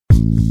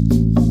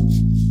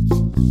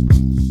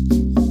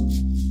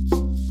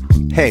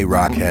Hey,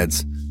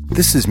 Rockheads.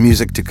 This is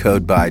Music to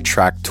Code by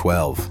Track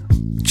 12.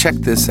 Check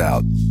this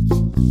out.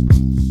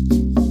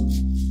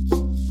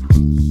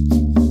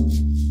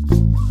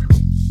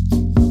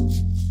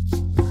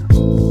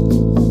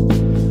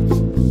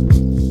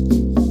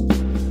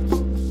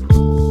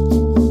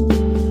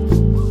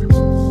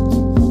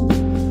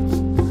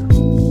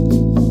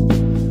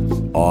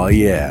 Oh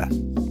yeah,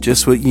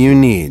 just what you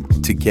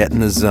need to get in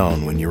the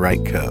zone when you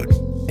write code.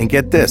 And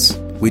get this,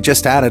 we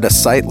just added a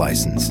site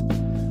license.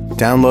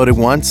 Download it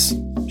once,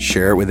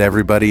 share it with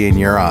everybody in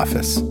your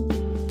office.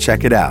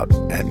 Check it out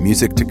at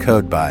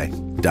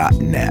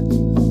musictocodeby.net.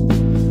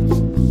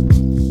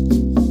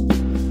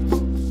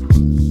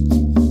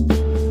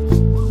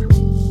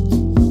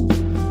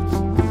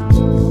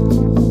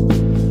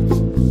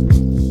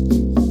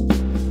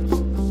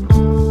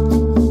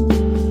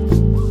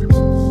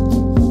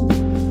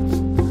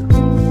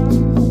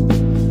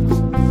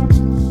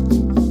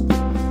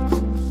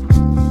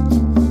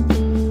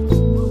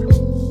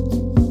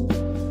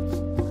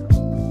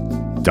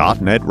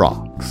 .NET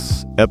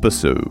Rocks,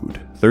 episode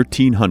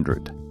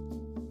 1300,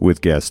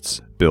 with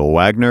guests Bill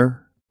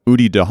Wagner,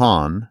 Udi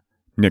Dahan,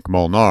 Nick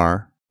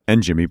Molnar,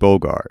 and Jimmy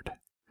Bogard.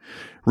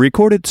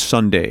 Recorded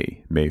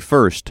Sunday, May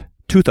 1st,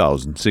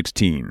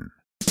 2016.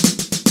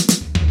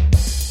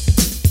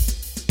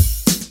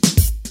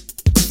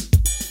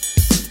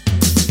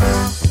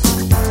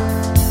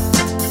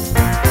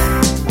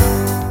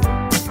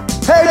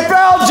 Hey,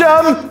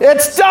 Belgium!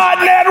 It's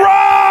 .NET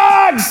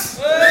Rocks!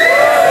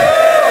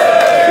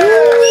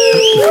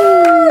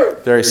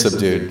 Very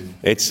subdued.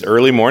 It's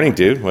early morning,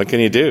 dude. What can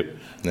you do?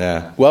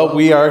 Yeah. Well,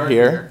 we are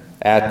here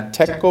at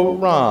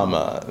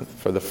Techorama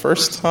for the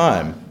first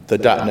time. The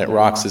 .NET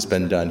Rocks has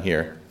been done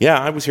here. Yeah,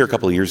 I was here a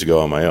couple of years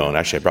ago on my own.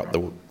 Actually, I brought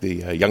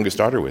the youngest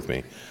daughter with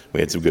me. We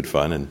had some good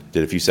fun and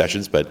did a few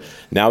sessions, but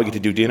now we get to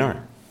do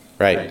DNR.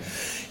 Right.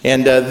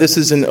 And this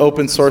is an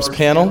open source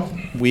panel.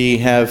 We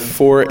have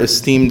 4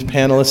 esteemed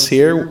panelists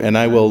here, and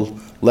I will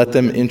let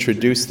them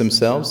introduce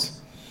themselves.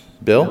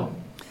 Bill?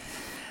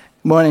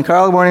 Morning,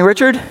 Carl. Good morning,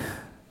 Richard.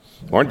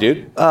 Morning,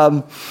 dude.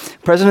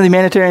 President of the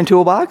Humanitarian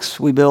Toolbox.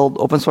 We build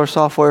open source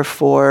software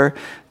for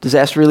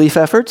disaster relief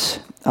efforts.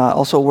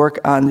 Also work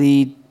on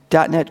the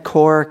 .NET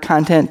Core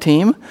content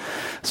team.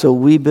 So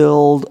we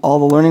build all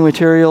the learning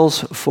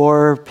materials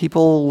for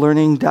people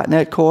learning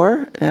 .NET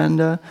Core, and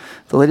the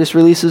latest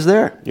release is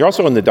there. You're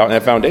also in the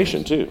 .NET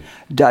Foundation, too.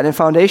 .NET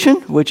Foundation,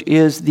 which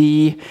is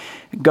the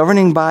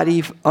governing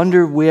body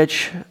under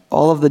which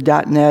all of the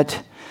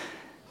 .NET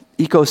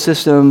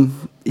ecosystem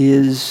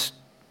is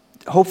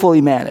hopefully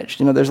managed.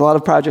 You know, there's a lot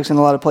of projects in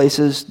a lot of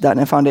places.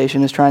 .NET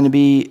Foundation is trying to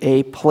be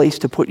a place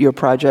to put your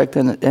project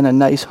and a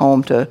nice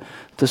home to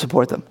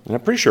support them. And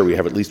I'm pretty sure we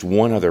have at least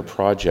one other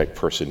project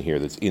person here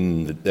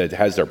that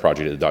has their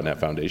project at the .NET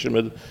Foundation.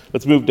 But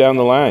let's move down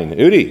the line.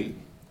 Udi.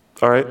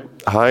 All right.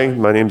 Hi,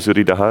 my name's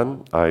Udi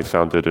Dahan. I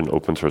founded an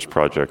open source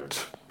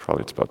project,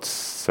 probably it's about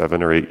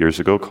 7 or 8 years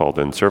ago, called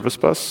In Service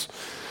Bus.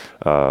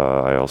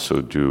 I also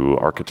do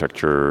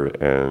architecture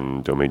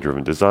and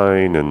domain-driven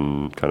design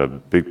and kind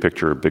of big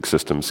picture, big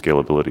system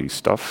scalability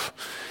stuff.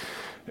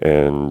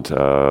 And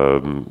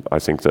I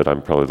think that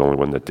I'm probably the only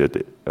one that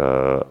did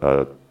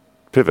a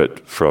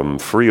pivot from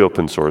free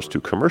open source to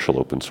commercial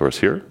open source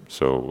here.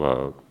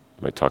 So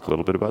I might talk a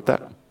little bit about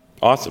that.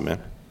 Awesome,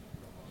 man.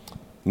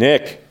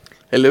 Nick.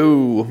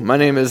 Hello, my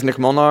name is Nick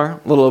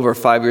Molnar. A little over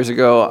 5 years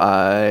ago,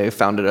 I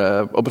founded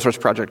an open source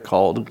project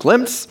called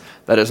Glimpse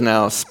that is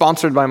now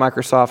sponsored by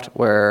Microsoft,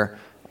 where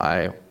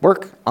I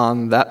work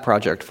on that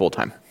project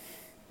full-time.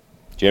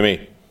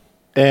 Jimmy.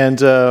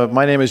 And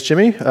my name is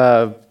Jimmy,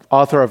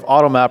 author of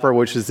AutoMapper,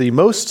 which is the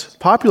most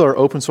popular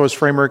open source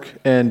framework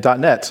in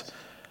 .NET.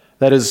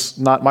 That is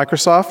not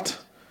Microsoft,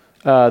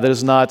 that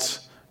is not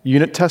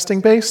unit testing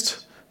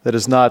based, that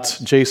is not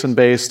JSON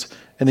based,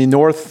 in the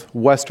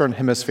Northwestern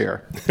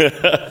Hemisphere.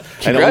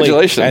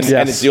 Congratulations.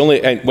 And it's the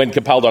only, and when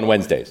compiled on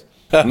Wednesdays.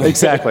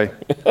 Exactly.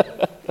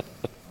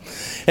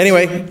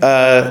 Anyway,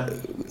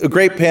 a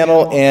great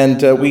panel,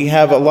 and we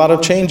have a lot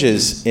of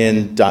changes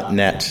in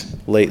 .NET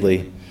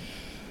lately.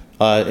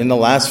 In the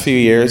last few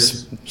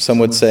years, some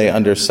would say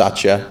under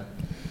Satya,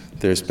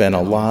 there's been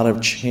a lot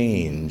of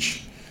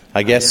change.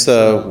 I guess,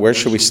 where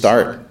should we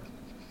start?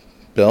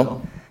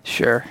 Bill?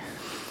 Sure.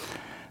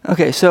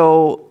 Okay,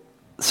 so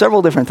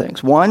several different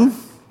things. One,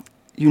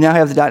 you now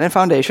have the .NET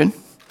Foundation.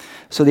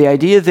 So the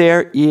idea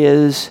there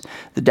is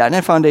the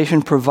 .NET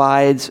Foundation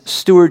provides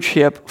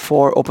stewardship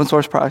for open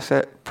source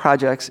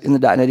projects in the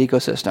 .NET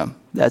ecosystem.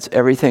 That's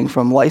everything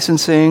from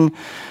licensing,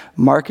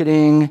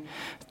 marketing,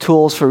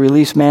 tools for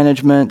release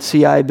management,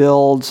 CI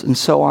builds, and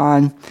so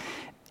on,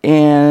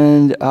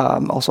 and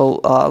also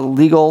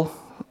legal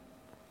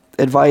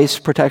advice,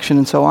 protection,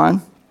 and so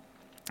on.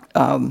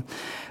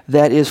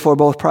 That is for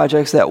both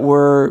projects that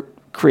were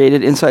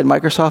created inside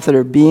Microsoft that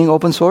are being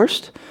open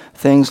sourced,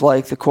 things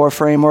like the core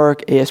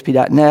framework,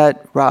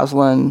 ASP.NET,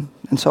 Roslyn,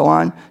 and so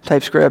on,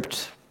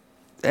 TypeScript,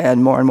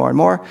 and more and more and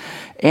more,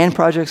 and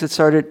projects that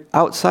started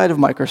outside of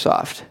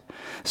Microsoft.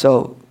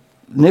 So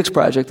Nick's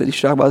project that he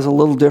should talk about is a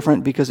little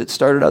different because it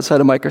started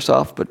outside of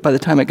Microsoft, but by the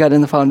time it got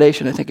in the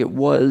foundation, I think it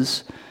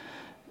was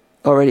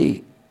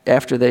already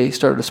after they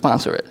started to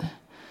sponsor it.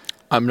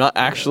 I'm not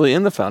actually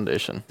in the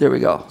foundation. There we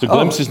go. So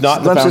Glimpse is not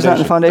in the Glimpse is not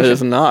in the foundation. It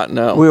is not,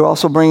 no. We were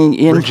also bringing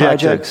in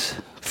Rejected. projects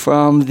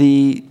from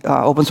the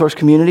open source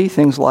community,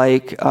 things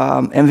like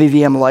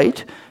MVVM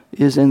Lite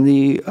is in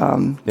the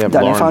 .NET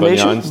Lauren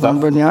Foundation. Bunyan stuff. Lauren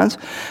Bunyan's.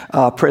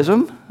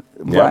 Prism,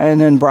 Brian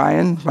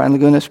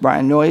Lagunas,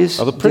 Brian Noyes.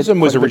 Well, the Prism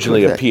was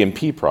originally a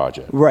PMP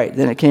project. Right.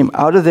 Then it came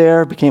out of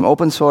there, became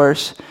open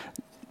source,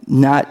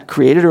 not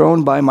created or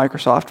owned by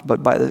Microsoft,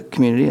 but by the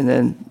community, and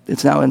then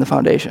it's now in the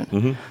foundation.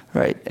 Mm-hmm.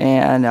 Right.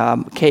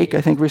 And Cake,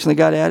 I think, recently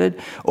got added.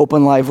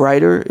 Open Live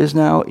Writer is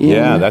now in.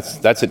 Yeah,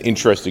 that's an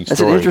interesting story.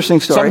 That's an interesting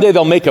story. Someday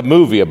they'll make a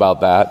movie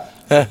about that.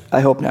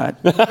 I hope not.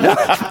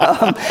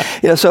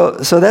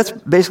 So that's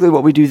basically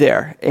what we do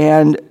there.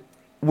 And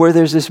where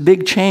there's this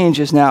big change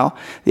is now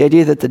the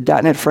idea that the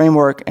 .NET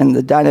framework and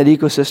the .NET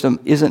ecosystem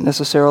isn't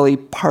necessarily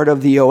part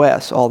of the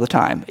OS all the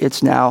time.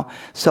 It's now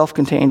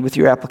self-contained with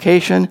your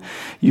application.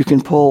 You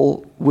can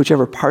pull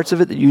whichever parts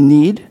of it that you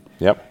need.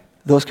 Yep.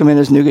 Those come in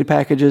as NuGet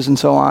packages and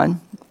so on.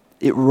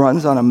 It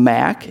runs on a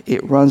Mac.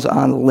 It runs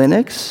on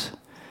Linux.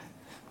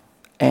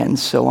 And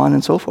so on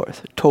and so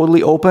forth.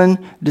 Totally open,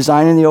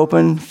 design in the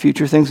open,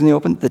 future things in the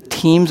open. The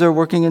teams are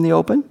working in the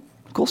open.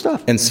 Cool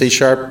stuff. And C#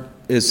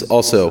 is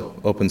also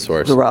open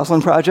source. The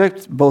Roslyn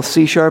project, both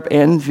C#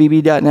 and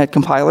VB.NET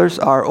compilers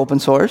are open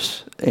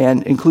source,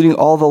 and including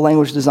all the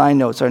language design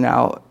notes are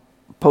now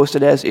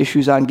posted as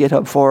issues on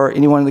GitHub for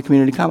anyone in the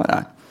community to comment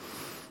on.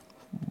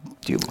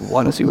 Do you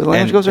want to see where the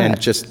language goes or And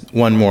not? just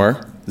one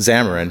more,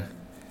 Xamarin.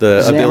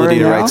 The Xamarin ability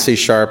to now? write C#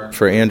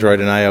 for Android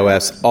and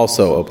iOS,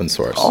 also open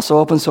source. Also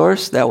open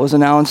source. That was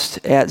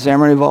announced at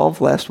Xamarin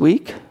Evolve last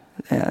week,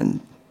 and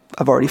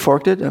I've already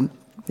forked it. And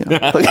there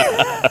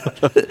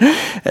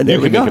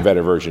You we can go. make a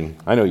better version.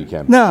 I know you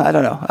can. No, I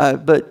don't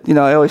know. But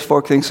I always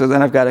fork things, so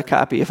then I've got a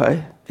copy if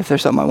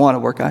there's something I want to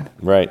work on.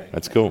 Right.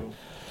 That's cool.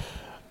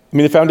 I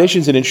mean, the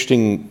foundation's an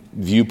interesting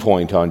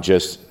viewpoint on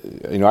just,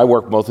 I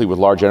work mostly with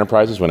large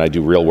enterprises when I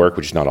do real work,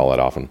 which is not all that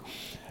often.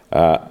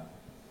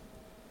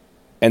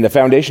 And the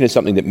foundation is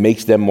something that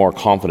makes them more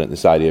confident in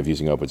this idea of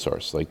using open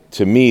source. Like,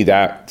 to me,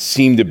 that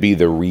seemed to be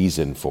the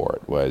reason for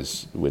it,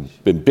 was when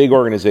big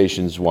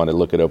organizations want to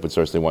look at open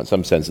source, they want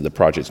some sense that the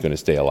project's going to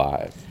stay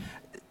alive.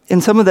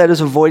 And some of that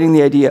is avoiding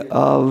the idea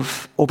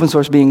of open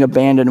source being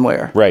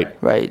abandonware.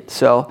 Right.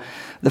 So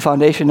the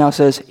foundation now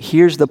says,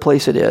 here's the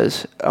place it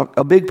is.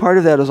 A big part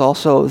of that is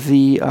also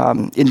the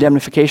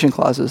indemnification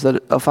clauses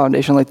that a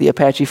foundation like the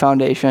Apache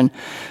Foundation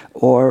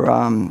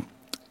or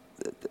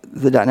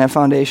the .NET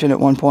Foundation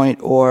at one point,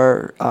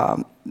 or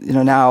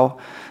now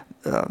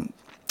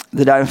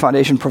the .NET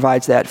Foundation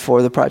provides that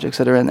for the projects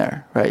that are in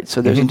there, right?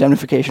 So there's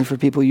indemnification for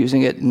people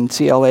using it, and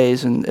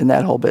CLAs and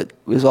that whole bit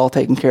is all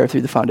taken care of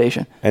through the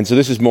foundation. And so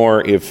this is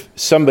more if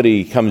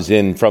somebody comes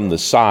in from the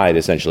side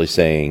essentially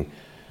saying,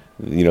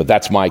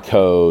 that's my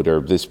code,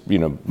 or this,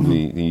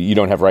 you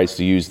don't have rights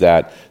to use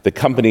that. The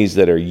companies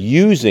that are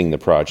using the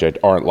project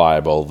aren't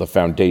liable. The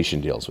foundation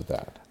deals with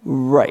that.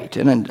 Right,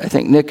 and then I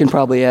think Nick can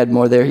probably add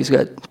more there. He's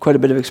got quite a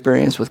bit of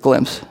experience with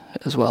Glimpse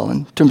as well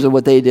in terms of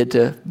what they did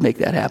to make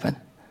that happen.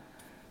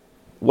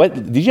 What?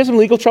 Did you have some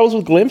legal troubles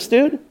with Glimpse,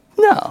 dude?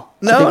 No.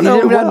 No,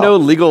 we had no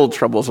legal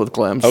troubles with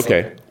Glimpse.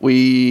 Okay.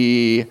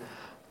 We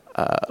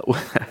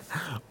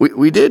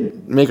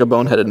did make a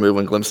boneheaded move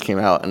when Glimpse came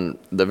out, and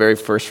the very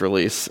first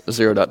release,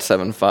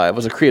 0.75,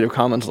 was a Creative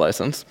Commons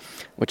license,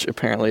 which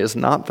apparently is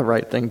not the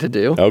right thing to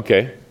do.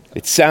 Okay.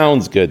 It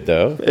sounds good,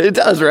 though. It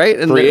does, right?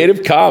 And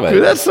Creative Commons.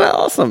 Dude, that's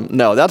awesome.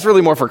 No, that's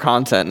really more for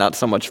content, not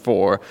so much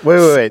for...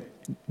 Wait.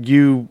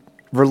 You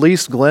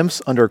released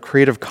Glimpse under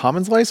Creative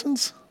Commons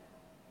license?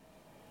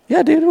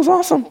 Yeah, dude, it was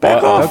awesome.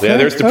 Back off. Yeah,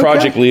 there's the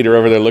project leader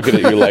over there looking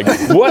at you like,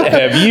 what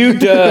have you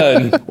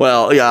done?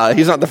 Well, yeah,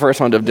 he's not the first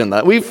one to have done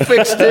that. We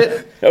fixed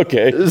it.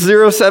 Okay.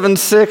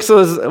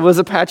 0.76 was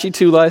Apache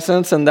 2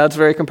 license, and that's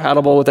very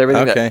compatible with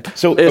everything that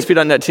So,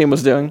 ASP.NET team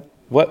was doing.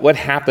 What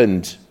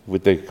happened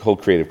with the whole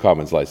Creative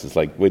Commons license?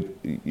 Like,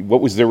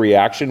 what was their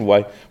reaction?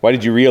 Why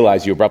did you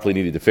realize you abruptly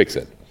needed to fix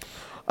it?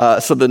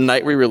 So the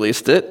night we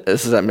released it,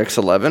 this is at Mix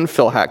 11,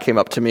 Phil Hack came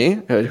up to me,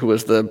 who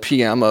was the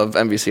PM of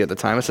MVC at the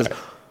time, and says,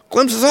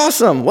 Glimpse is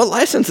awesome. What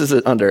license is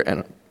it under?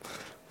 And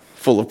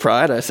full of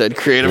pride, I said,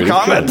 Creative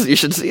Commons. You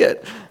should see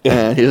it.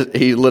 And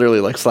he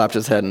literally slapped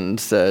his head and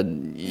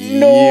said,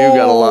 you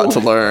got a lot to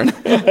learn.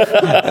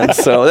 And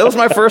so that was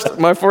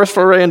my first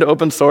foray into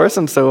open source.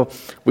 And so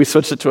we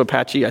switched it to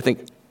Apache, I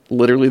think,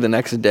 literally the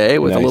next day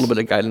with a little bit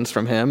of guidance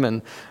from him.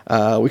 And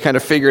we kind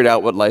of figured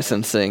out what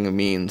licensing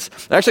means.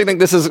 I actually think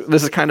this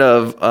is kind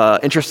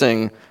of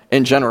interesting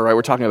in general, right?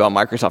 We're talking about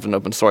Microsoft and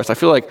open source. I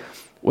feel like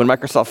when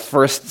Microsoft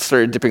first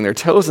started dipping their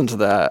toes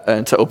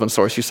into open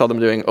source, you saw them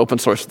doing open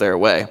source their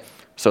way.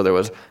 So there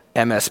was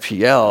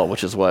MSPL,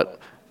 which is what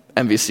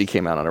MVC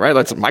came out on, right?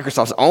 That's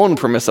Microsoft's own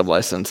permissive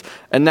license.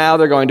 And now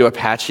they're going to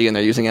Apache and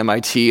they're using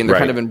MIT and they're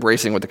kind of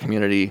embracing what the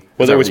community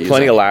Well, there was already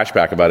plenty using. of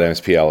lashback about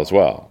MSPL as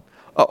well.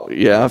 Oh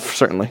yeah,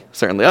 certainly.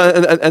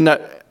 And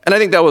I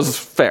think that was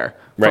fair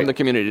from the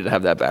community to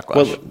have that backlash.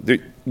 Well,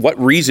 what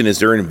reason is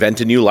there to invent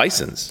a new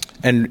license?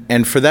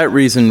 And for that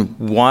reason,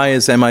 why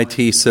is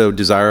MIT so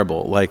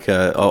desirable? Like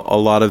a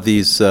lot of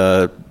these,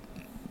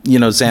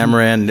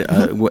 Xamarin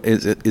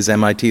is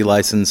MIT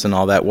licensed and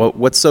all that.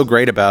 What's so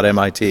great about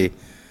MIT?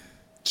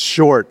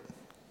 Short.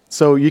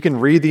 So you can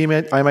read the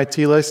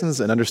MIT license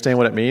and understand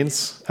what it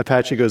means.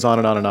 Apache goes on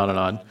and on and on and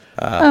on.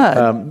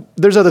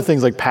 There's other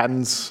things like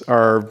patents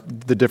are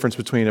the difference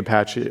between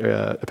Apache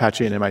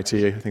and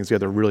MIT. I think it's the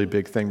other really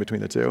big thing between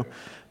the two.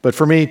 But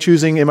for me,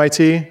 choosing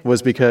MIT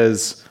was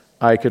because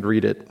I could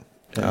read it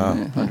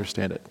and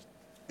understand it.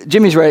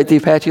 Jimmy's right. The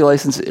Apache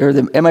license or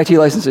the MIT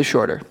license is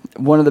shorter.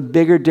 One of the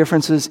bigger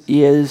differences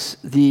is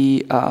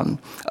the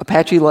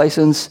Apache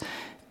license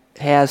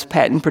has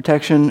patent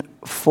protection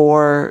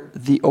for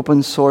the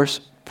open source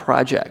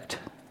project.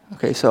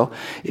 Okay, so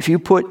if you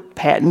put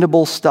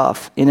patentable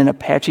stuff in an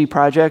Apache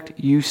project,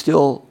 you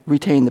still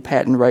retain the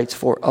patent rights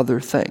for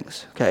other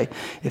things. Okay,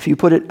 if you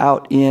put it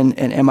out in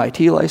an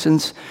MIT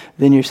license,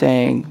 then you're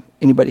saying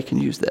anybody can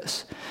use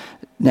this.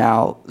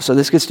 Now, so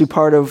this gets to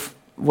part of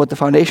what the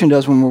foundation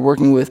does when we're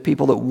working with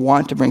people that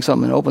want to bring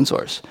something in open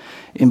source,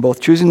 in both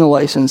choosing the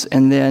license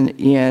and then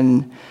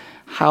in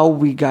how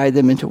we guide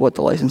them into what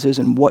the license is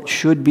and what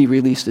should be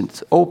released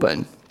as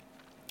open,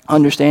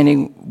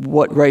 understanding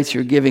what rights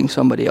you're giving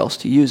somebody else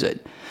to use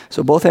it.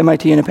 So both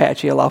MIT and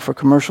Apache allow for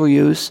commercial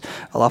use,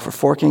 allow for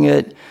forking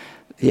it.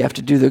 You have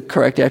to do the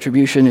correct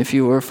attribution if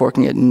you were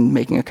forking it and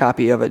making a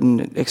copy of it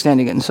and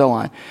extending it and so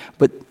on.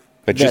 But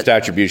just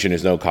attribution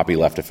is no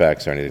copyleft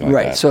effects or anything like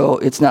that. Right, so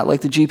it's not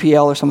like the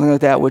GPL or something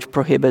like that, which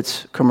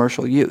prohibits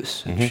commercial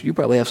use. Mm-hmm. You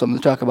probably have something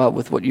to talk about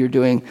with what you're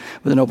doing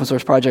with an open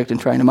source project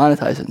and trying to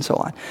monetize it and so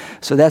on.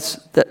 So that's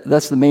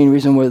the main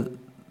reason where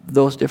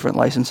those different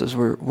licenses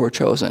were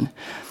chosen.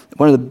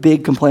 One of the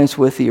big complaints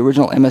with the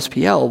original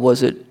MSPL was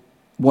that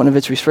one of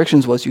its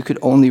restrictions was you could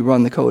only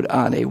run the code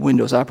on a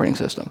Windows operating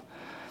system,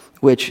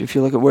 which, if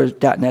you look at where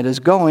 .NET is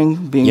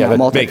going, being a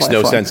multi-platform, makes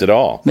no sense at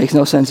all. Makes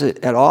no sense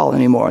at all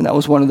anymore, and that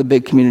was one of the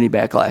big community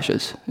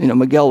backlashes.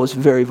 Miguel was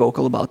very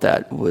vocal about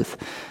that with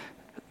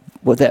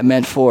what that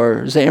meant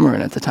for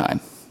Xamarin at the time.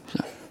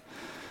 So.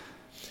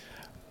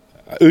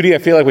 Udi, I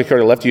feel like we could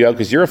have left you out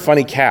because you're a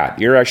funny cat.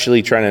 You're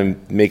actually trying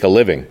to make a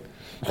living.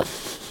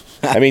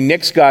 I mean,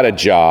 Nick's got a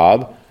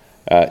job.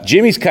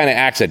 Jimmy's kind of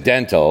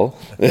accidental.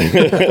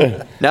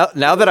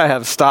 Now that I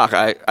have stock,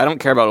 I don't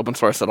care about open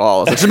source at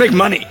all. It's to make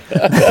money.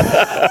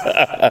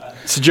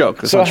 It's a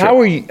joke. So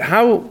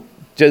how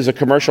does a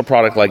commercial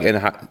product like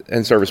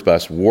N Service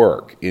Bus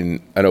work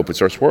in an open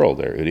source world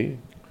there, Udi?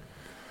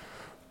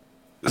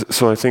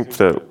 So I think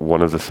that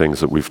one of the things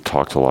that we've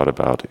talked a lot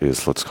about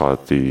is, let's call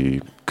it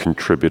the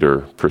contributor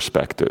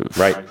perspective.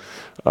 Right.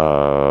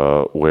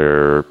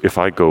 Where if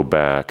I go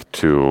back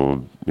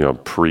to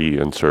pre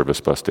and service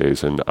bus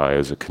days, and I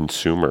as a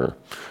consumer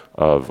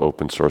of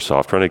open source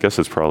software, and I guess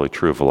it's probably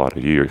true of a lot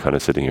of you, you're kind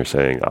of sitting here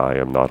saying, I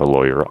am not a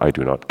lawyer, I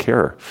do not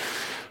care.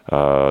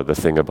 The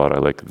thing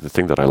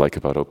that I like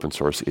about open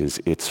source is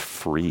it's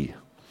free.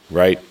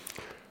 Right.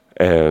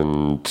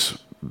 And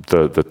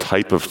the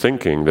type of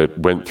thinking that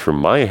went through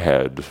my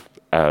head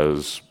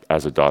as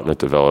a .NET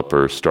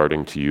developer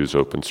starting to use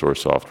open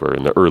source software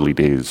in the early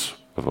days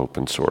of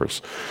open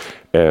source,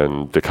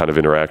 and the kind of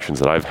interactions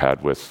that I've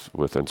had with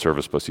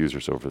N-Service Bus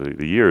users over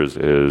the years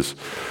is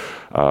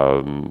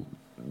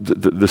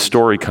the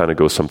story kind of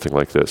goes something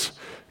like this.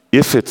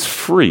 If it's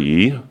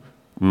free,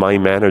 my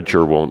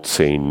manager won't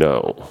say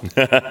no.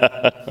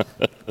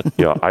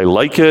 I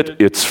like it,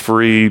 it's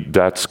free,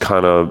 that's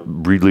kind of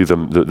really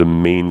the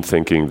main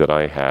thinking that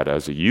I had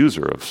as a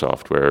user of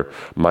software.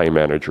 My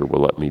manager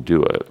will let me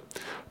do it.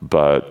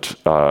 But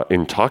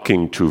in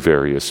talking to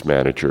various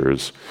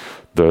managers,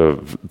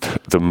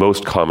 the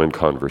most common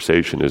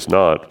conversation is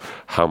not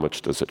how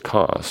much does it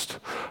cost,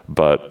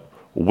 but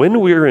when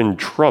we're in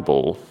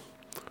trouble,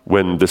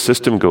 when the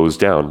system goes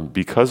down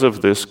because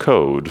of this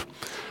code,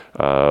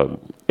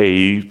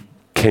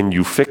 can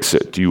you fix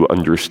it? Do you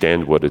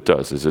understand what it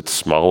does? Is it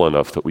small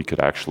enough that we could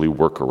actually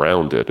work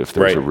around it if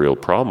there's a real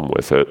problem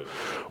with it?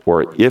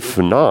 Or if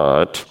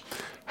not,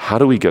 how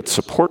do we get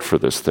support for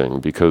this thing?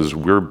 Because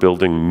we're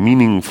building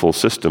meaningful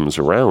systems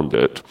around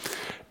it.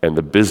 And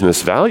the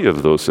business value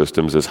of those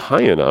systems is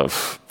high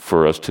enough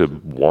for us to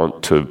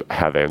want to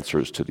have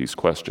answers to these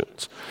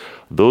questions.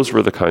 Those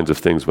were the kinds of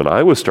things when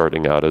I was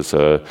starting out as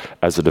a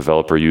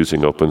developer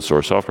using open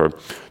source software,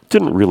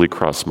 didn't really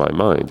cross my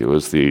mind. It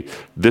was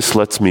this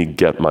lets me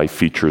get my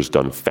features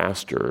done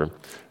faster,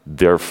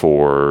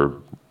 therefore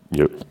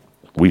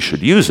we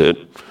should use it.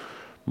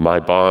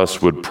 My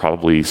boss would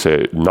probably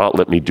say, not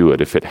let me do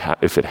it if it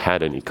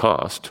had any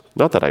cost.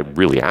 Not that I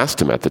really asked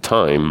him at the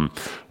time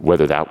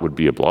whether that would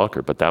be a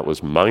blocker, but that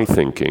was my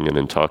thinking. And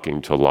in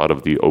talking to a lot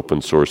of the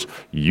open source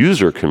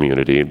user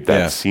community,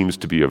 that seems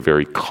to be a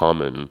very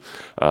common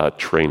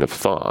train of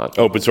thought.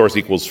 Open source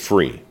equals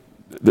free.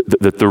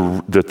 That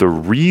the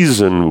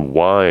reason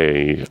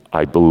why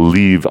I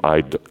believe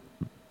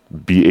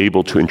be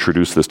able to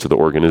introduce this to the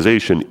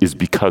organization is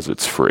because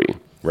it's free.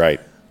 Right.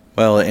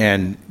 Well,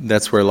 and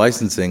that's where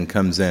licensing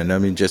comes in. I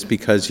mean, just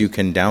because you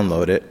can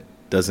download it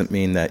doesn't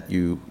mean that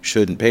you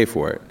shouldn't pay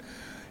for it.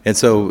 And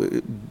so,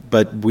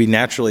 but we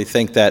naturally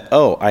think that,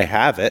 oh, I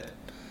have it,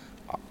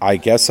 I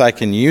guess I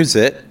can use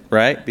it,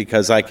 right?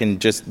 Because I can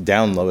just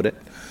download it.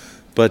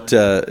 But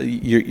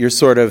you're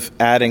sort of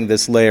adding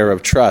this layer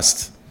of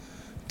trust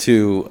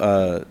to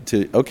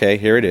okay,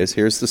 here it is,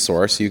 here's the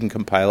source, you can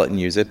compile it and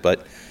use it,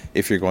 but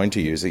if you're going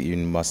to use it, you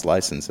must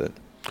license it.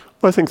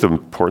 Well, I think the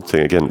important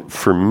thing, again,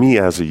 for me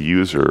as a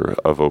user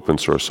of open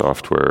source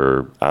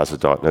software, as a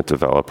 .NET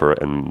developer,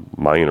 and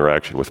my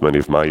interaction with many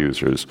of my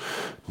users,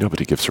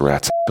 nobody gives a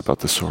rat's about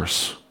the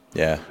source.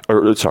 Yeah.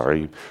 Or,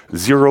 sorry,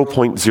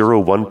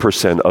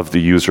 0.01% of the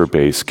user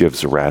base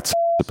gives a rat's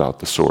about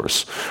the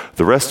source.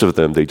 The rest of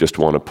them, they just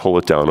want to pull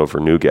it down over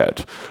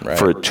NuGet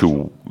for it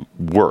to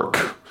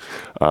work.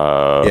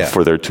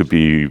 For there to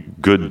be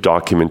good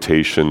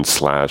documentation /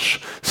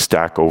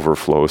 Stack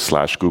Overflow /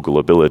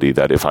 Googleability,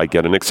 that if I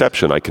get an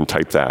exception, I can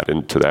type that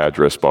into the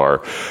address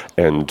bar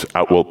and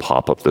out will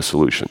pop up the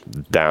solution.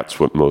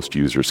 That's what most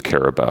users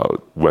care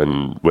about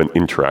when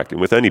interacting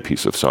with any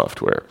piece of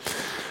software.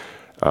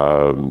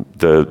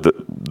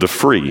 The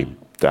free,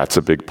 that's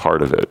a big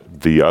part of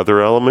it. The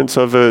other elements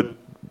of it,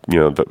 you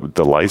know,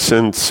 the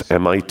license,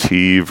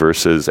 MIT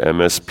versus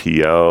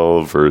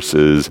MSPL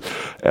versus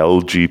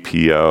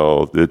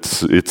LGPL,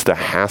 it's the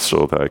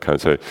hassle that I kind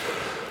of say,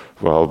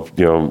 well,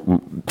 you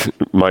know,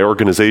 my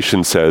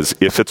organization says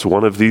if it's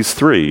one of these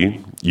three,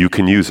 you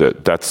can use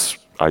it.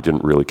 I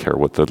didn't really care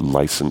what the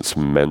license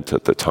meant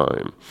at the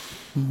time.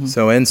 Mm-hmm.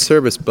 So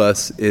N-Service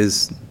Bus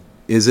is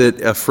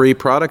it a free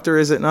product or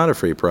is it not a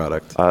free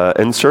product?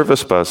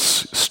 N-Service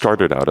Bus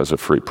started out as a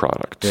free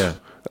product. Yeah.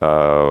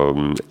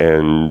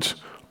 And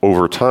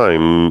over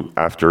time,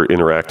 after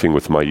interacting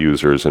with my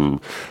users and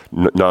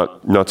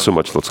not so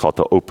much, let's call it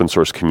the open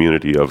source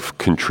community of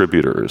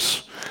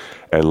contributors,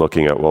 and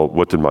looking at, well,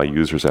 what did my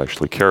users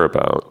actually care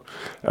about,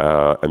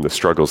 and the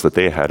struggles that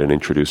they had in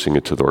introducing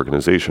it to the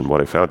organization,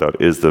 what I found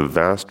out is the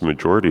vast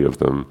majority of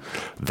them,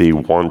 they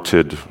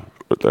wanted,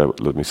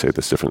 let me say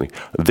this differently,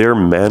 their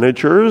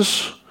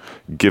managers,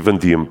 given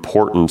the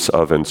importance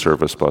of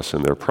N-Service Bus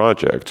in their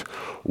project,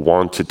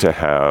 wanted to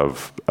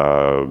have,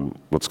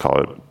 let's call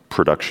it,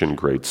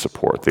 production-grade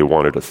support. They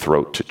wanted a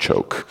throat to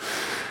choke.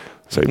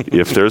 Say,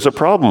 if there's a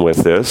problem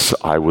with this,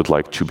 I would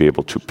like to be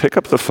able to pick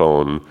up the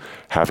phone,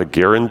 have a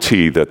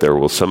guarantee that there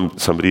will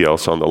somebody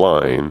else on the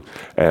line,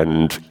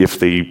 and if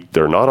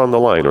they're not on the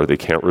line or they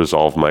can't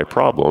resolve my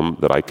problem,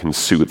 that I can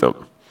sue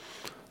them.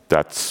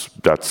 That's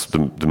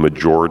the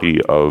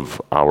majority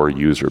of our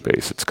user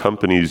base. It's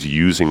companies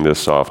using this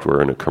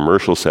software in a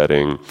commercial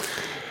setting,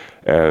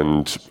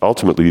 and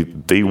ultimately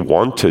they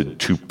wanted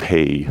to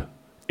pay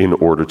in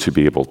order to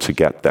be able to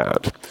get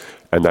that.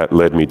 And that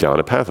led me down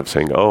a path of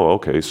saying, oh,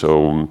 okay,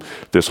 so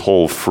this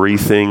whole free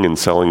thing and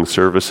selling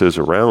services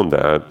around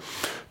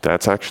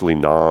that's actually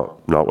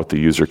not what the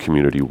user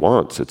community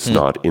wants. It's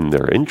not in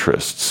their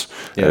interests.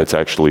 Yeah. And it's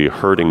actually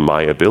hurting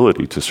my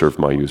ability to serve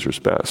my users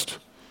best.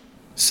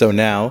 So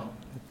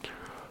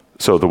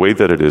the way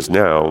that it is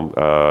now,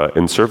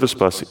 N-Service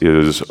Bus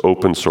is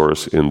open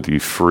source in the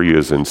free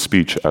as in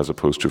speech as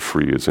opposed to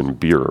free as in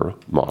beer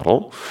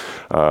model,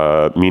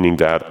 meaning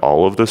that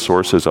all of the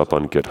source is up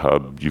on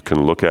GitHub. You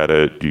can look at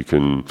it, you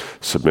can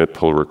submit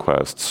pull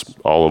requests,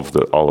 all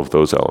of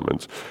those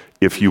elements.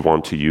 If you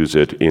want to use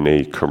it in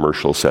a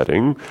commercial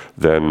setting,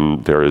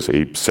 then there is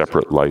a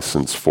separate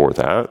license for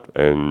that,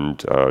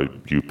 and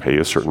you pay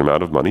a certain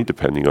amount of money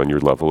depending on your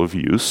level of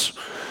use,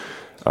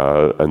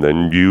 and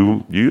then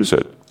you use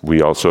it.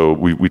 We also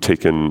we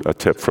take in a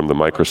tip from the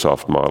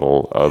Microsoft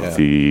model of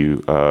the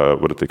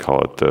what do they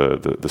call it,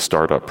 the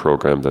startup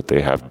program that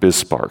they have,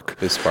 BizSpark.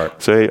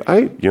 BizSpark. Say,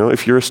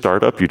 if you're a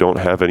startup, you don't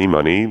have any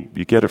money,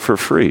 you get it for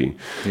free.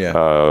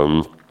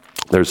 Yeah.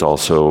 There's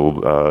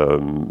also,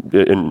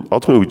 and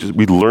ultimately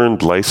we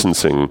learned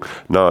licensing,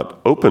 not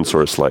open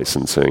source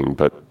licensing,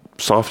 but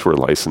software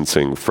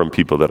licensing from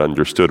people that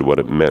understood what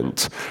it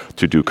meant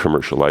to do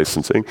commercial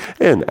licensing,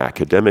 and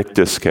academic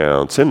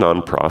discounts and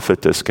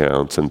nonprofit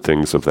discounts and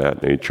things of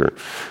that nature.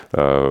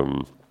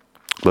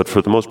 But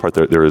for the most part,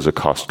 there is a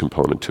cost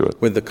component to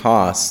it. With the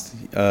cost,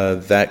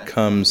 that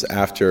comes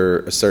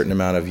after a certain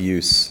amount of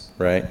use,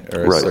 right?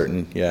 Or a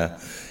certain,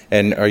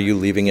 And are you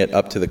leaving it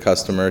up to the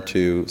customer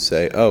to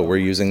say, oh, we're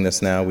using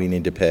this now, we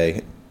need to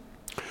pay?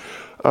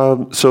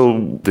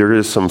 So there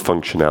is some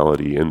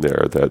functionality in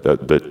there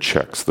that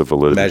checks the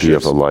validity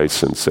of a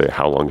license. Say,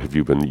 how long have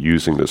you been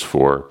using this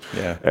for?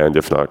 Yeah. And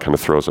if not, kind of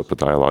throws up a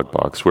dialog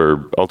box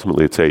where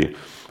ultimately it's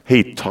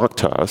hey, talk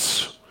to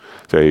us.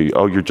 Say,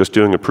 oh, you're just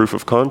doing a proof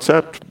of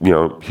concept?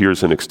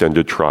 Here's an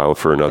extended trial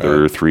for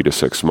another 3 to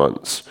 6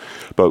 months.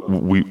 But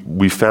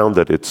we found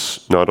that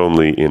it's not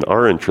only in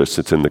our interest,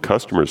 it's in the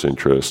customer's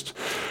interest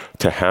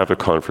to have a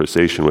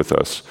conversation with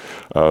us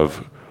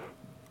of,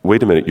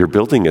 wait a minute, you're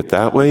building it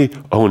that way?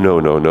 Oh,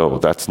 no,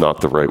 that's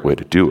not the right way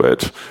to do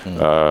it.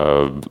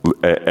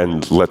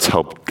 And let's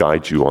help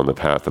guide you on the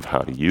path of how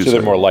to use it. So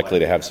they're more likely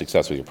to have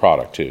success with your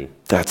product, too.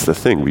 That's the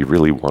thing. We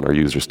really want our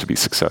users to be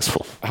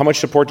successful. How much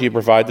support do you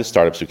provide to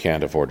startups who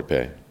can't afford to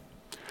pay?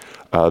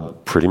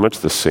 Pretty much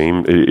the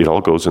same. It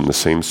all goes in the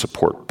same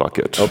support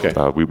bucket. Okay.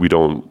 We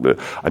don't.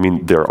 I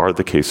mean, there are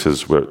the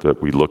cases where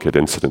that we look at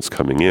incidents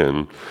coming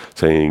in,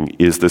 saying,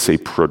 "Is this a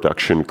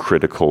production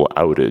critical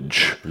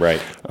outage?" Right.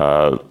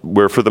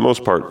 Where for the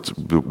most part,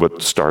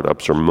 what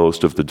startups or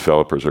most of the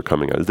developers are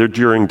coming at, they're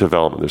during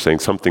development. They're saying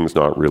something's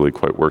not really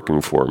quite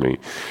working for me,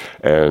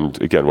 and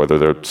again, whether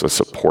there's a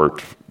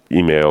support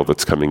email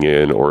that's coming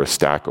in or a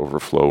Stack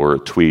Overflow or a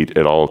tweet,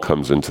 it all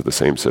comes into the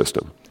same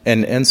system.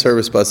 And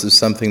Service Bus is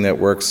something that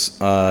works,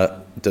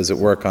 does it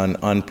work on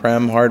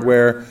on-prem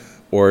hardware,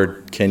 or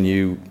can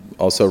you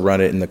also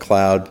run it in the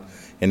cloud?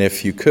 And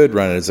if you could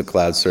run it as a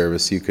cloud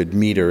service, you could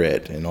meter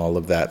it and all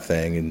of that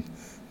thing and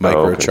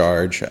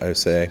microcharge, I would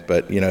say.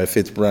 But, if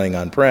it's running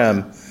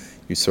on-prem,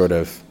 you're sort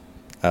of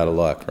out of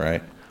luck,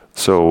 right?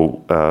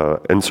 So,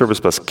 and Service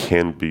Bus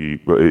can be,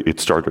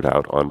 it started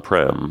out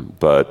on-prem,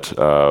 but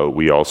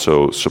we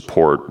also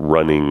support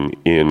running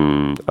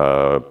in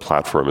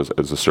platform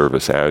as a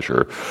service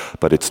Azure.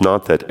 But it's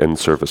not that End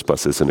Service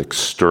Bus is an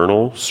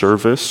external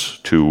service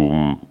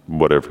to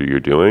whatever you're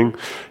doing.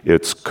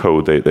 It's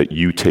code that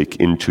you take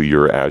into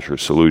your Azure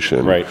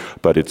solution. Right.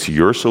 But it's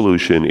your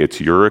solution, it's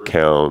your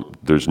account.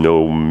 There's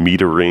no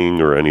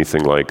metering or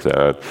anything like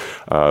that.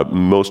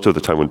 Most of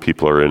the time when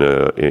people are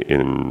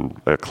in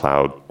a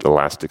cloud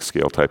elastic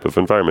scale type of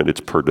environment, it's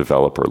per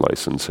developer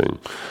licensing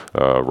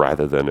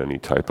rather than any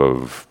type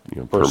of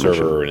per permission.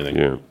 server or anything.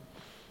 Yeah.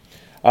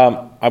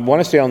 I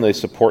want to stay on the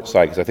support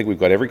side because I think we've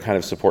got every kind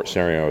of support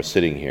scenario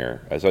sitting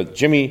here. So,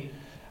 Jimmy,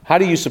 how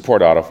do you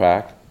support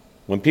AutoFac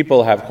when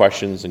people have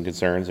questions and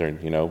concerns or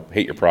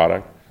hate your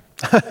product?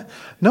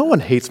 No one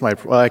hates my.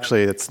 Well,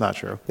 actually, that's not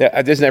true.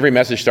 Yeah, doesn't every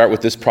message start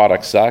with "this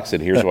product sucks"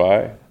 and here's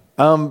why?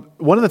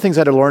 One of the things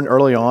I had to learn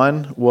early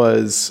on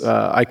was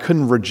I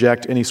couldn't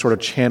reject any sort of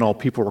channel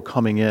people were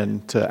coming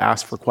in to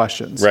ask for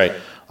questions. Right.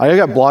 I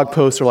got blog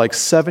posts that are like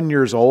 7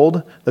 years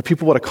old that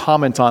people would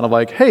comment on of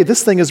like, hey,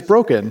 this thing is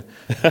broken.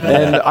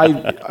 And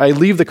I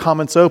leave the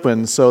comments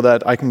open so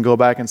that I can go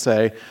back and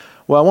say,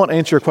 well, I won't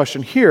answer your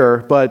question here,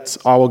 but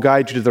I will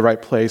guide you to the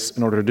right place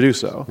in order to do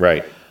so.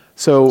 Right.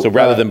 So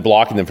rather than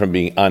blocking them from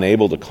being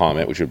unable to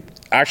comment, which would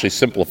actually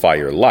simplify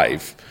your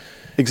life,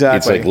 exactly.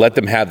 It's like let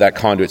them have that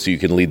conduit so you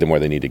can lead them where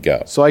they need to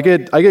go. So I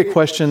get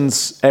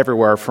questions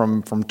everywhere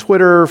from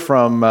Twitter,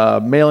 from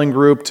mailing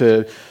group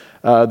to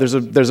there's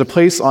a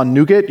place on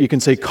NuGet you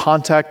can say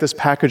contact this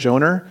package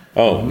owner.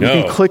 Oh no!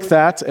 You can click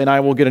that and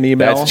I will get an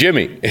email. That's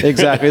Jimmy.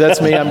 Exactly,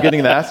 that's me. I'm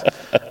getting that.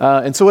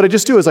 And so what I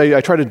just do is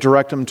I try to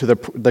direct them to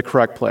the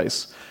correct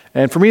place.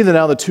 And for me,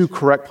 now the two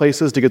correct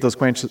places to get those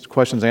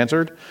questions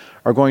answered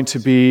are going to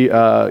be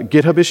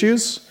GitHub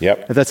issues.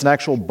 Yep. If that's an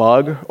actual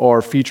bug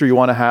or feature you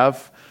want to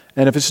have.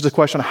 And if it's just a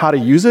question of how to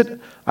use it,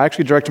 I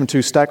actually direct them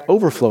to Stack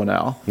Overflow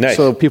now. Nice.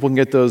 So people can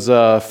get those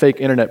fake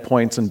internet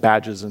points and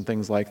badges and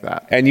things like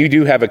that. And you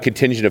do have a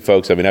contingent of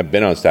folks. I mean, I've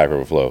been on Stack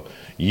Overflow.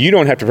 You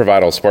don't have to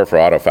provide all support for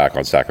AutoFac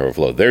on Stack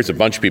Overflow. There's a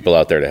bunch of people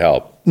out there to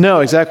help. No,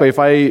 exactly. If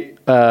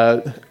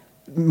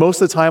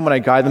most of the time when I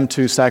guide them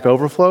to Stack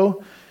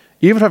Overflow,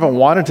 even if I haven't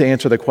wanted to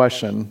answer the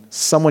question,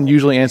 someone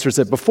usually answers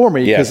it before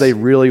me because they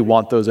really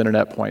want those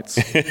internet points.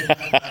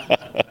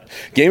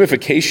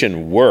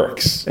 Gamification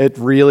works. It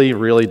really,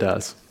 really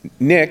does.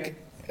 Nick,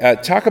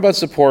 talk about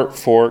support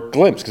for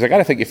Glimpse, because I got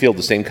to think you feel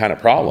the same kind of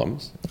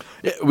problems.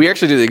 Yeah, we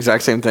actually do the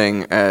exact same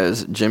thing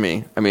as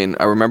Jimmy. I mean,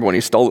 I remember when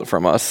he stole it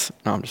from us.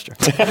 No, I'm just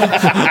joking.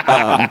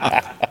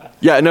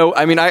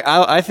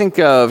 I think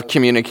of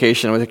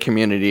communication with a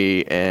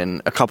community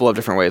in a couple of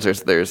different ways.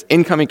 There's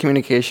incoming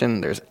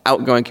communication, there's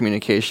outgoing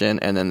communication,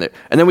 and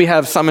then we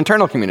have some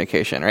internal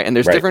communication, right? And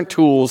there's different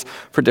tools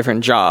for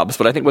different jobs.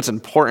 But I think what's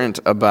important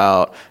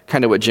about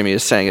kind of what Jimmy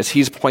is saying is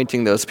he's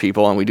pointing those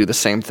people, and we do the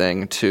same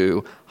thing,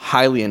 to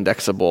highly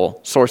indexable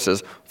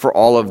sources for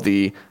all of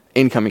the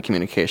incoming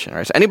communication,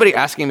 right? So anybody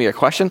asking me a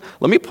question,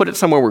 let me put it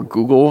somewhere where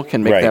Google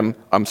can make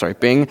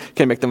Bing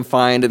can make them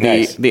find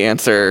the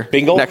answer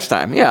Bingle? next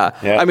time. Yeah.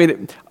 I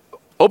mean,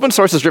 open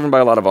source is driven by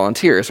a lot of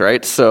volunteers,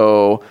 right?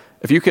 So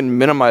if you can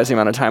minimize the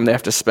amount of time they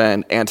have to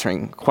spend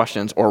answering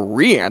questions or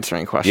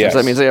re-answering questions,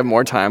 that means they have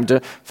more time to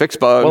fix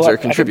bugs or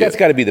contribute. I think that's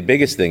got to be the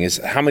biggest thing, is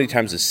how many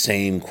times the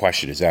same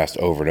question is asked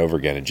over and over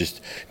again and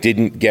just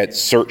didn't get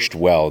searched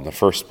well in the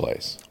first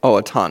place. Oh,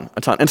 a ton.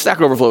 And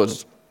Stack Overflow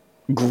is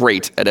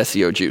great at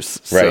SEO juice,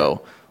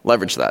 so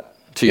leverage that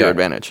to your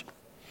advantage.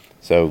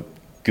 So,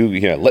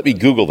 Google, let me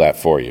Google that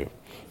for you.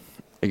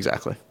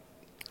 Exactly.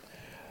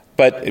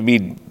 But I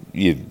mean,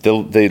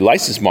 the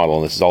license model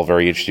on this is all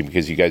very interesting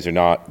because you guys are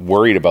not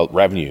worried about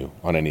revenue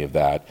on any of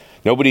that.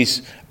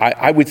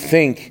 I would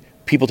think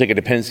people take a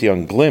dependency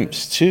on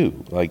Glimpse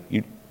too. Like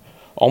you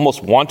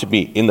almost want to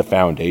be in the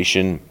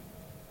foundation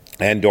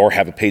and or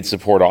have a paid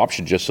support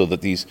option just so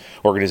that these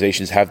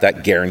organizations have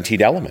that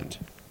guaranteed element.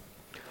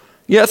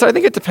 Yeah, so I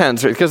think it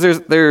depends, right?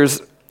 Because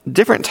there's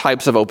different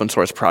types of open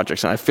source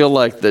projects, and I feel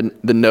like the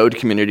Node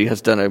community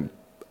has done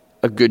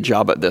a good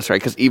job at this, right?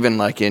 Because even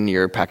like in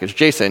your package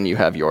JSON, you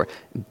have your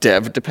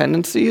dev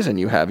dependencies and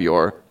you have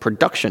your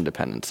production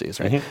dependencies,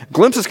 right? Mm-hmm.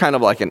 Glimpse is kind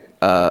of like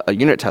a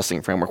unit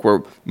testing framework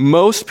where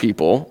most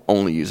people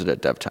only use it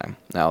at dev time.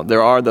 Now,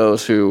 there are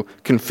those who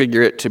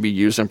configure it to be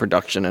used in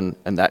production,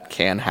 and that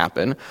can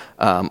happen,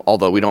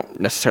 although we don't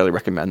necessarily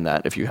recommend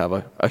that if you have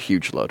a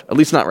huge load, at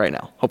least not right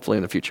now. Hopefully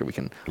in the future we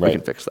can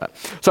fix that.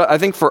 So I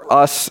think for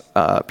us,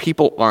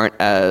 people aren't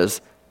as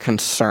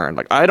concerned.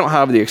 Like, I don't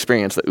have the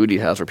experience that Udi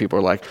has where people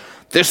are like,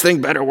 this thing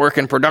better work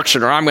in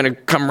production or I'm going to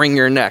come wring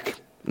your neck.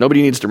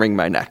 Nobody needs to wring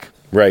my neck.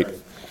 Right.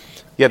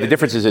 Yeah, the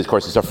difference is, of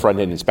course, it's a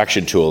front-end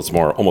inspection tool. It's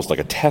more almost like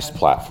a test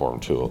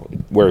platform tool,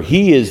 where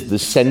he is the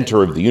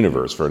center of the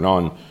universe for a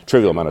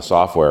non-trivial amount of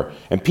software.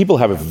 And people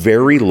have a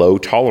very low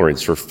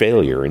tolerance for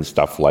failure in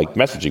stuff like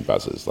messaging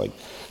buses. Like,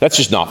 that's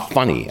just not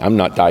funny. I'm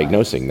not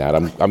diagnosing that.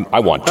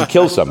 I want to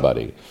kill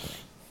somebody.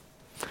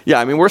 Yeah,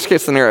 I mean, worst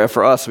case scenario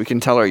for us, we can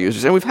tell our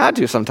users, and we've had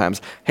to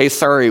sometimes, hey,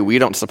 sorry, we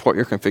don't support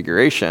your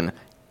configuration.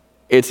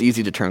 It's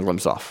easy to turn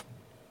Glimpse off.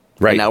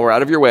 Right. And now we're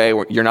out of your way.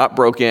 You're not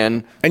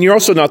broken. And you're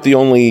also not the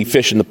only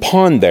fish in the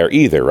pond there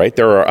either, right?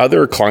 There are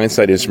other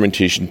client-side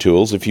instrumentation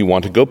tools if you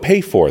want to go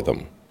pay for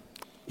them.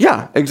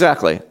 Yeah,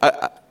 exactly.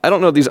 I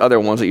don't know these other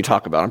ones that you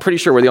talk about. I'm pretty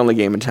sure we're the only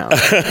game in town.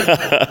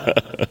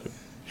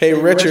 Hey,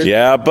 Richard.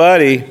 Yeah,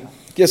 buddy.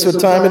 Guess what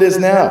time it is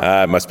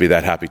now? It must be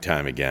that happy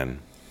time again.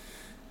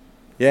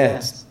 Yeah,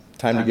 it's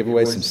time to give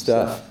away some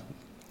stuff.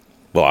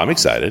 Well, I'm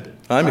excited.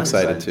 I'm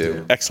excited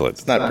too. Excellent.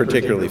 It's not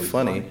particularly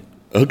funny.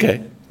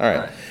 Okay. All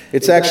right.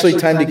 It's actually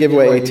time to give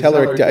away a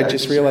Telerik. I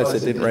just realized I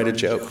didn't write a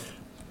joke.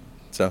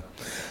 So,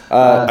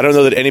 I don't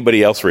know that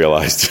anybody else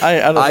realized.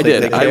 I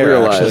did. I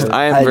realized. Actually.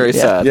 I am very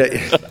sad.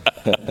 Yeah.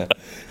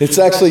 It's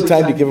actually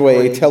time to give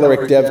away a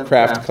Telerik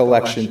DevCraft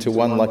collection to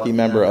one lucky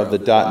member of the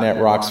 .NET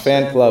Rocks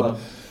fan club.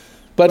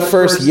 But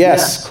first,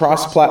 yes,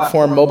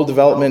 cross-platform mobile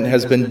development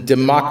has been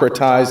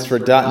democratized for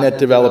 .NET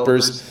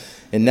developers.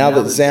 And now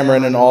that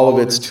Xamarin and all of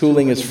its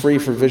tooling is free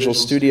for Visual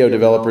Studio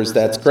developers,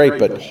 that's great.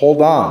 But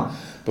hold on.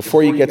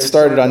 Before you get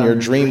started on your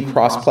dream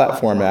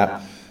cross-platform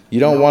app, you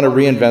don't want to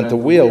reinvent the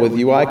wheel with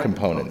UI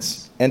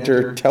components.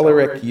 Enter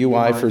Telerik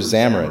UI for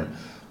Xamarin.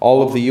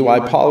 All of the UI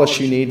polish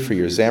you need for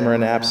your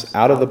Xamarin apps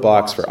out of the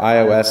box for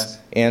iOS,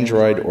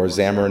 Android, or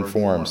Xamarin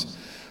Forms.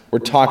 We're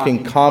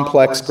talking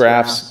complex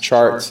graphs,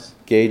 charts,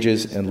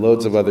 gauges, and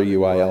loads of other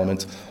UI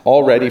elements,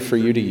 all ready for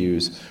you to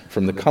use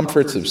from the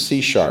comforts of C#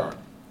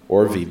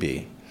 or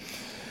VB.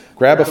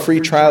 Grab a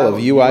free trial of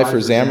UI for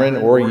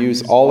Xamarin or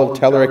use all of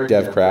Telerik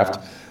DevCraft,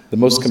 the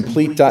most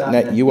complete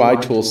 .NET UI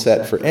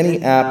toolset for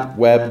any app,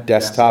 web,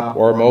 desktop,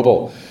 or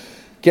mobile.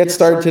 Get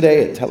started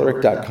today at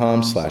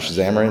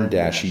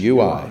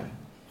telerik.com/Xamarin-UI.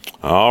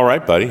 All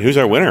right, buddy. Who's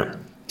our winner?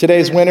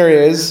 Today's winner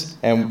is,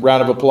 and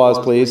round of applause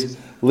please,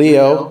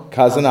 Leo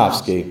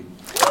Kazanovsky.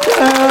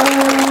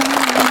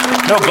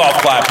 No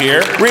golf clap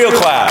here. Real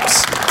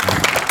claps.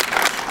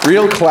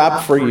 Real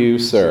clap for you,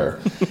 sir.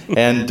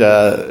 And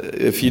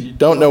if you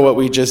don't know what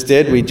we just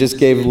did, we just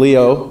gave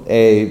Leo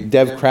a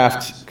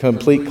DevCraft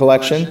complete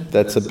collection.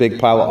 That's a big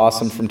pile of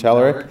awesome from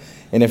Telerik.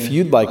 And if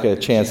you'd like a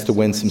chance to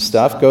win some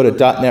stuff, go to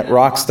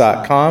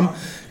 .NETRocks.com,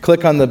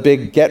 click on the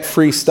big Get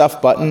Free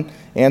Stuff button,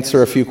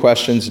 answer a few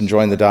questions, and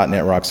join the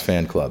 .NET Rocks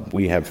fan club.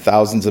 We have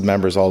thousands of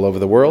members all over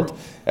the world.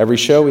 Every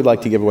show, we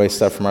like to give away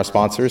stuff from our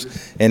sponsors.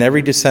 And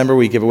every December,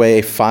 we give away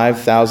a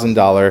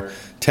 $5,000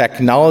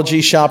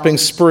 technology shopping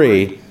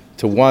spree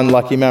to one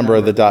lucky member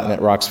of the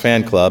 .NET Rocks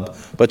fan club,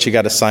 but you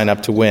got to sign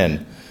up to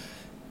win.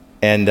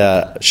 And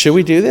should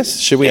we do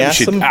this? Should we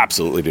ask them?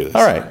 Absolutely do this.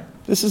 All right.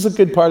 This is a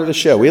good part of the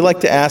show. We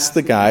like to ask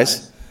the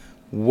guys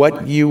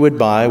what you would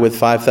buy with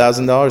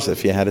 $5,000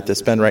 if you had it to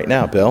spend right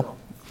now, Bill.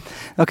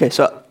 Okay,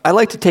 so I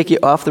like to take you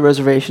off the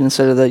reservation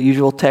instead of the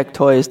usual tech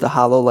toys, the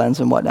HoloLens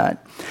and whatnot.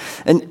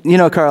 And, you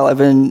know, Carl, I've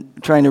been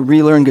trying to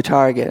relearn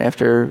guitar again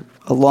after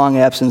a long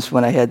absence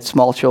when I had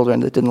small children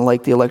that didn't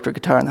like the electric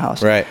guitar in the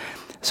house. Right.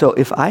 So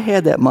if I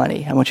had that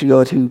money, I want you to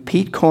go to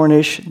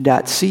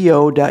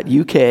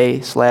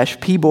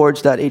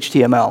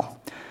petecornish.co.uk/pboards.html.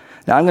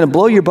 Now, I'm going to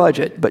blow your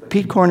budget, but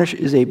Pete Cornish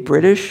is a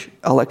British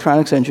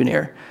electronics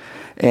engineer,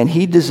 and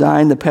he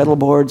designed the pedal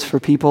boards for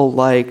people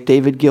like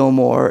David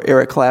Gilmour,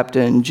 Eric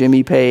Clapton,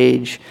 Jimmy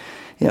Page.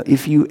 You know,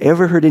 if you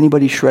ever heard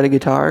anybody shred a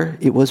guitar,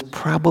 it was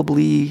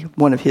probably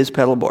one of his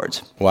pedal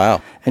boards.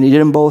 Wow. And he did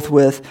them both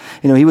with,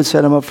 you know, he would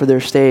set them up for their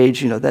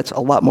stage. You know, that's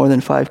a lot more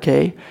than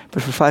 $5,000.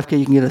 But for $5,000,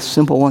 you can get a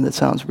simple one that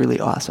sounds really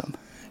awesome.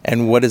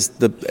 And what is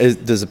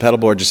does the pedal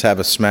board just have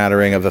a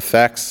smattering of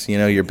effects? You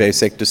know, your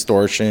basic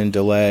distortion,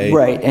 delay,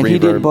 right? And reverb. He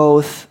did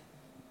both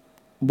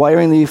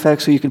wiring the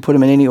effects so you could put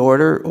them in any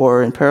order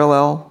or in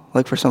parallel,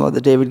 like for some of the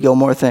David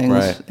Gilmour things.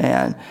 Right.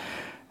 And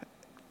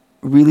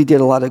really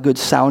did a lot of good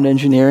sound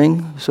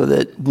engineering so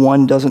that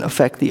one doesn't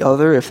affect the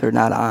other if they're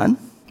not on.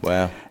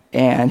 Wow.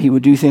 And he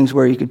would do things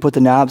where you could put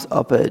the knobs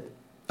up on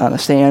a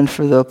stand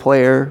for the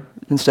player,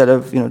 instead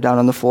of down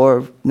on the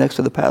floor next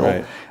to the pedal.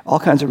 Right. All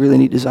kinds of really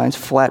neat designs.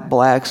 Flat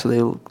black, so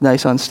they look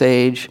nice on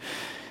stage.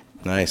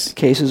 Nice.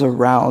 Cases are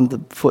round,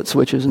 the foot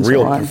switches and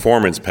Real so on.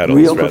 performance pedals.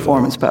 Real rather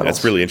performance than- pedals.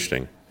 That's really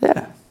interesting.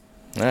 Yeah.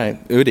 All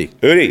right, Udi.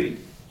 Udi.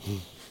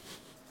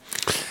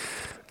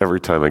 Every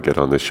time I get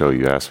on the show,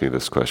 you ask me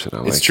this question.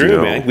 I'm It's like,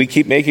 true, man. We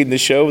keep making the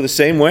show the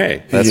same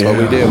way. That's what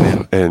we do,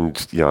 man.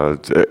 And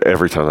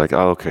every time, like,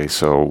 oh, okay,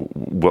 so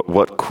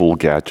what cool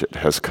gadget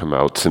has come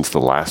out since the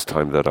last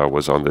time that I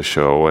was on the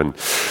show? And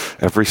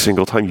every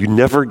single time, you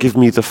never give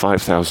me the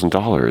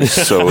 $5,000.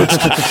 So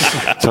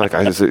it's like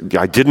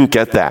I didn't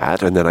get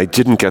that, and then I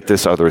didn't get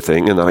this other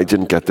thing, and then I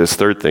didn't get this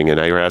third thing, and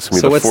now you're asking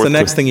me. So the what's fourth the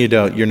next thing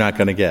you're not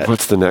going to get?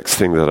 What's the next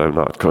thing that I'm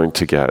not going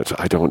to get?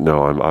 I don't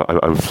know.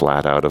 I'm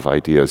flat out of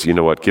ideas. You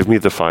know what? Give me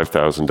the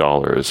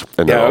 $5,000.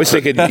 And Yeah, I was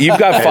thinking, you've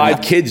got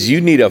 5 kids. You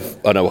need a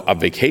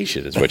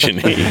vacation is what you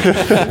need.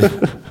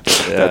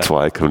 That's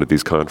why I come to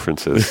these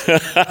conferences.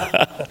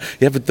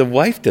 Yeah, but the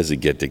wife doesn't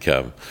get to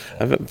come.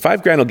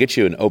 $5,000 will get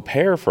you an au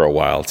pair for a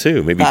while,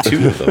 too. Maybe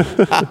 2 of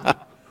them.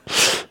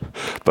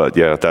 But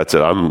yeah, that's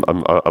it.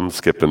 I'm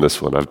skipping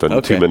this one. I've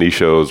done too many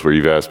shows where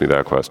you've asked me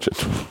that question.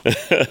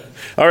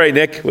 All right,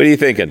 Nick, what are you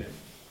thinking?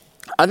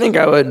 I think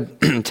I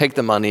would take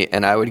the money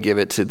and I would give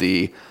it to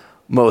the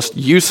most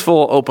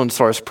useful open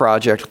source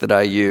project that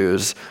I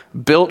use,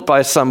 built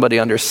by somebody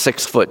under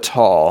 6 foot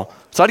tall.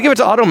 So I'd give it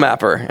to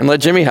AutoMapper and let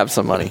Jimmy have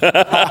some money. So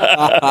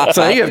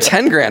now you have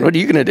 $10,000. What are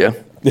you going to do?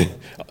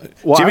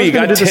 Well, Jimmy, you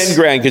got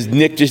 $10,000 because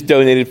Nick just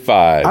donated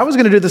 5. I was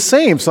going to do the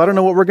same, so I don't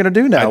know what we're going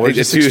to do now. We're think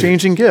just it's you.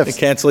 exchanging They gifts.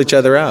 cancel each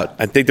other out.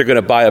 I think they're going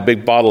to buy a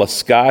big bottle of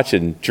scotch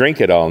and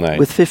drink it all night.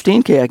 With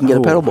 $15,000, I can get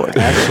a pedal board.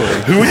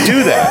 Who would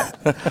do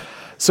that?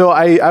 So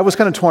I was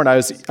kind of torn. I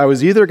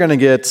was either going to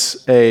get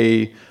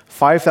a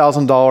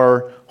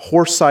 $5,000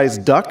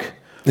 horse-sized duck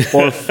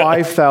or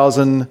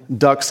 5,000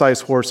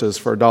 duck-sized horses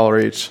for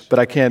 $1 each, but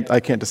I can't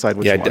decide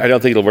which Yeah, one. I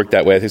don't think it'll work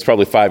that way. I think it's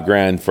probably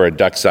 $5,000 for a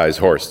duck-sized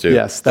horse, too.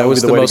 Yes, That would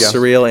was be the way most to go.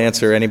 surreal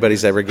answer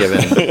anybody's ever given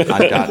on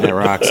 .NET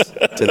Rocks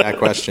to that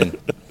question.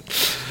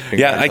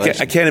 Yeah, I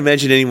can't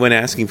imagine anyone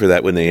asking for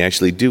that when they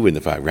actually do win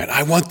the $5,000.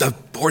 I want the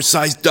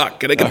horse-sized duck.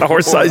 Can I get the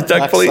horse-sized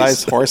duck, please?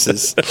 Duck-sized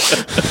horses.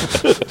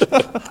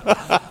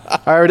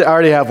 I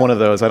already have one of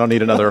those. I don't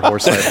need another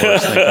horse-sized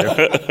horse.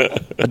 Thank you.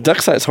 A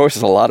duck-sized horse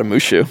is a lot of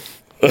mushu.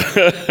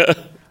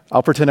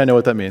 I'll pretend I know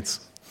what that means.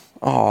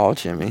 Oh,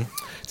 Jimmy.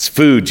 It's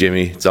food,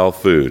 Jimmy. It's all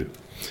food.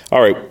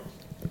 All right.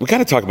 We got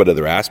to talk about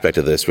another aspect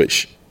of this,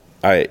 which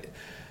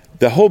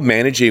the whole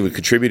managing with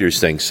contributors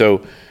thing.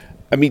 So,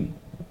 I mean,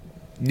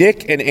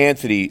 Nick and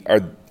Anthony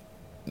are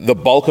the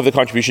bulk of the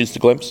contributions to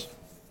Glimpse?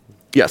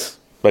 Yes.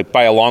 Like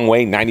by a long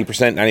way,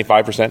 90%,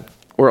 95%?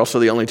 We're also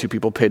the only 2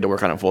 people paid to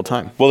work on it full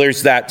time. Well,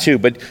 there's that too.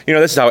 But,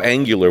 this is how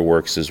Angular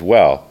works as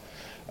well.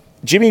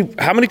 Jimmy,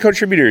 how many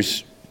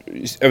contributors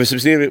of a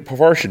substantial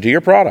proportion to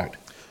your product?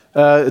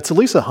 It's at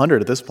least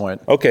 100 at this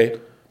point. Okay.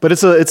 But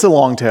it's a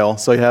long tail.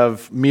 So you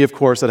have me, of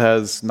course, that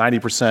has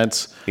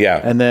 90%.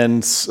 Yeah. And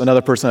then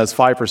another person has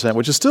 5%,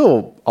 which is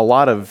still a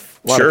lot of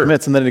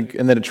commits, and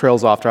then it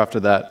trails off after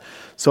that.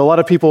 So a lot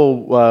of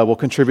people will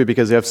contribute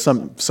because they have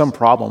some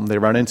problem they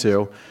run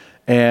into,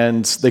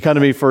 and they come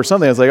to me for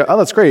something. I was like, oh,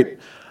 that's great.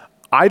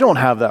 I don't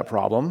have that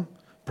problem.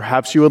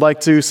 Perhaps you would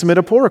like to submit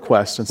a pull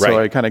request, and so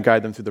Right. I kind of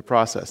guide them through the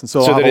process. And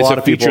so So I'll that have it's a lot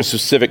a of people.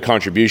 feature-specific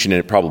contribution, and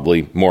it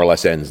probably more or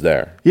less ends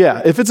there.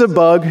 Yeah, if it's a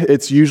bug,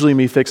 it's usually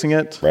me fixing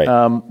it. Right.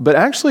 But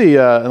actually,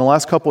 in the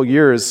last couple of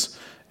years,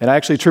 and I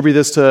actually attribute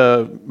this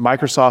to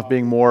Microsoft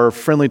being more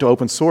friendly to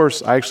open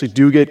source, I actually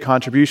do get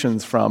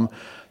contributions from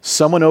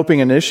someone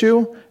opening an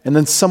issue and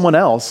then someone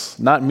else,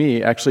 not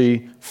me,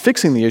 actually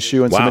fixing the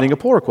issue and Wow. submitting a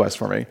pull request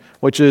for me,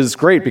 which is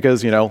great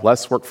because,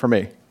 less work for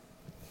me.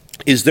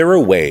 Is there a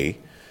way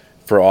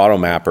for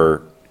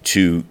AutoMapper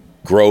to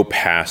grow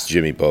past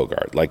Jimmy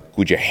Bogard? Like,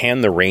 would you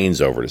hand the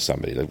reins over to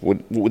somebody? Like, what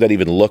would that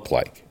even look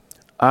like?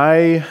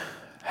 I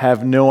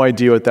have no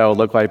idea what that would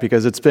look like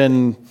because it's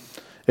been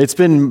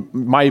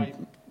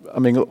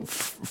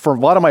for a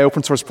lot of my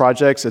open source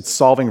projects, it's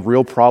solving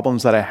real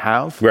problems that I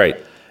have. Right.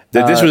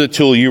 That this was a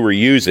tool you were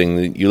using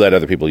that you let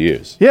other people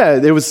use. Yeah,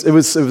 it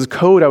was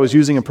code I was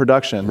using in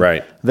production.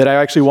 Right. That I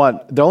actually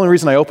the only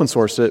reason I open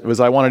sourced it was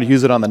I wanted to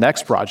use it on the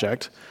next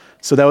project.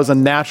 So that was a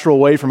natural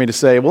way for me to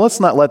say, well, let's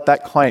not let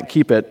that client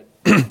keep it,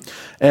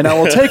 and I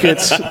will take it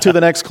to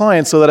the next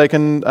client so that I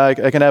can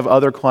have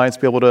other clients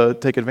be able to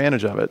take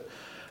advantage of it.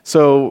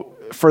 So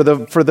for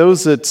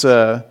those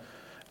that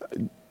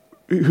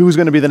who's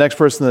going to be the next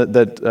person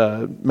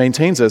that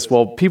maintains this?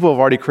 Well, people have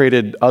already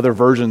created other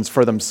versions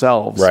for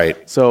themselves.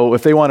 Right. So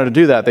if they wanted to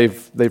do that,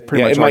 they've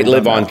pretty much it might already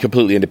live done on that.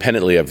 completely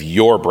independently of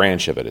your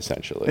branch of it,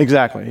 essentially.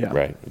 Exactly. Yeah.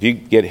 Right. If you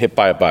get hit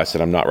by a bus,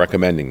 and I'm not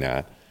recommending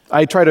that.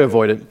 I try to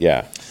avoid it.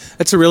 Yeah.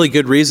 That's a really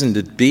good reason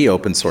to be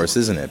open source,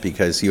 isn't it?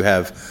 Because you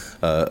have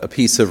a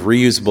piece of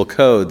reusable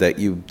code that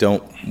you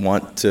don't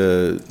want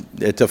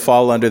it to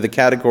fall under the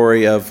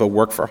category of a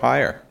work for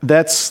hire.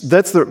 I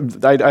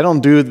don't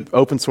do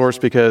open source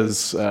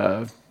because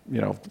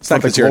not for the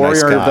 'cause you're a glory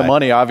nice or guy. the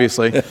money,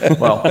 obviously.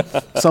 Well,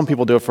 some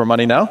people do it for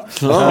money now.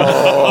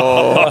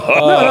 No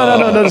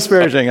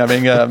disparaging. I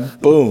mean,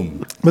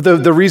 Boom. But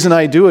the reason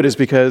I do it is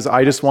because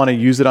I just want to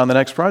use it on the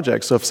next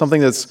project. So if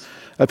something that's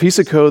a piece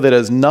of code that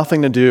has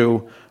nothing to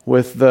do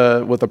with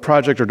the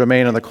project or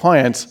domain of the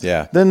client,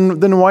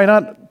 then why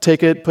not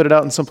take it, put it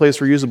out in some place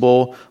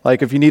reusable?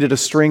 Like if you needed a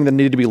string that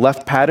needed to be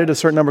left padded a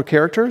certain number of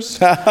characters,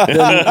 then you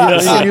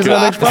can use it on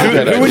the next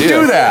project. Who would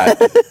do that?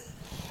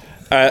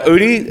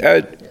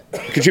 Udi,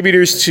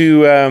 contributors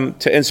to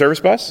End Service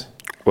Bus?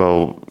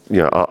 Well,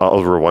 yeah,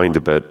 I'll rewind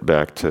a bit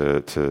back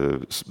to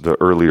the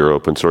earlier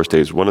open source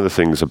days. One of the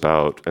things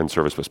about End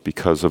Service Bus,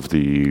 because of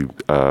the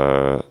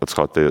let's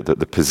call it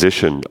the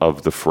position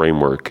of the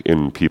framework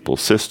in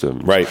people's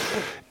systems, right,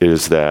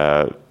 is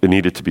that it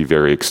needed to be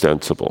very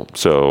extensible.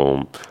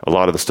 So a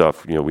lot of the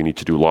stuff, we need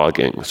to do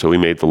logging. So we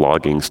made the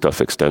logging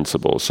stuff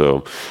extensible.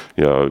 So,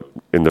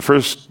 in the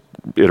first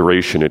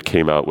iteration, it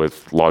came out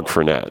with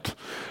Log4Net.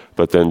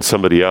 But then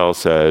somebody else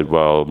said,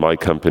 well, my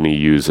company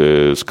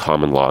uses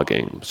common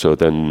logging. So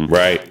then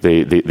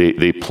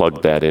they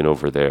plugged that in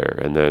over there.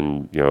 And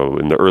then,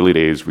 in the early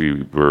days,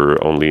 we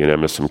were only in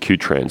MSMQ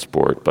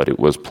transport, but it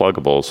was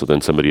pluggable. So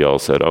then somebody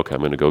else said, okay, I'm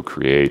going to go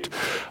create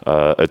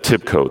a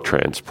TIBCO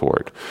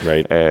transport.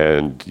 Right.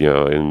 And,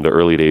 in the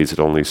early days, it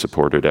only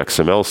supported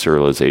XML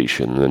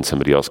serialization. And then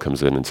somebody else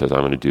comes in and says, I'm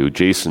going to do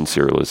JSON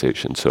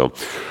serialization. So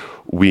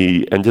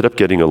we ended up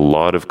getting a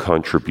lot of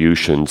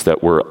contributions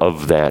that were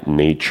of that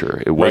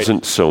nature. It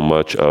wasn't so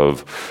much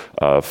of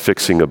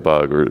fixing a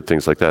bug or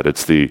things like that.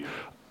 It's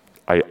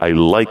I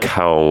like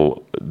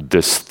how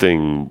this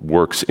thing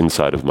works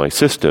inside of my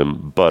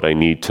system, but I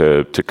need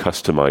to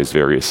customize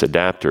various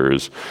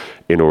adapters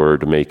in order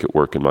to make it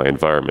work in my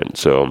environment.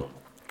 So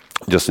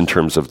just in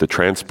terms of the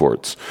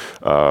transports,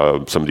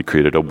 somebody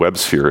created a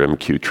WebSphere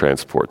MQ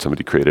transport.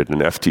 Somebody created an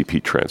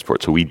FTP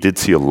transport. So we did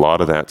see a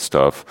lot of that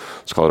stuff.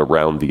 Let's call it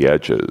around the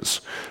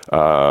edges.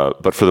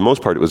 But for the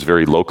most part, it was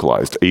very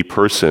localized. A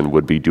person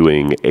would be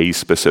doing a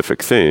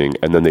specific thing,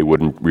 and then they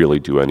wouldn't really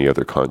do any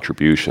other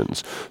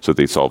contributions. So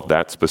they solved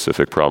that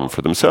specific problem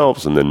for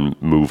themselves and then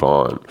move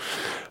on.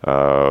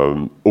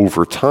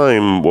 Over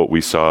time, what we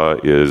saw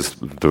is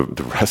the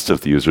rest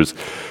of the users,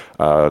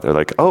 they're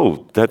like,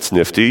 oh, that's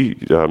nifty.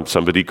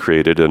 Somebody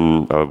created a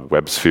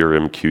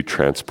WebSphere MQ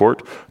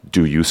transport.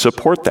 Do you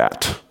support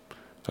that?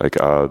 Like,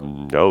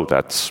 no,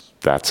 that's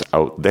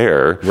out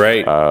there.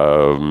 Right.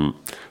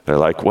 They're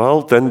like,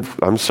 well, then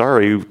I'm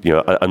sorry.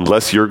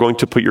 Unless you're going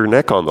to put your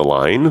neck on the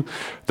line,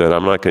 then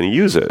I'm not going to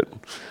use it.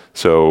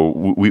 So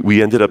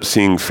we ended up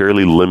seeing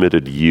fairly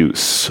limited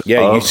use.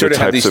 Yeah, of you sort the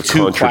of have types these of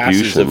two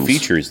classes of contributions.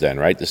 features then,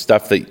 right? The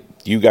stuff that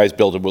you guys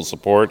built and will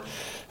support,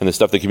 and the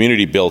stuff the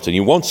community built and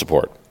you won't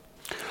support.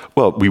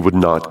 Well, we would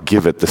not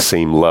give it the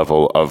same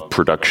level of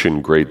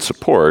production-grade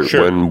support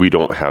when we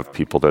don't have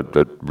people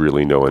that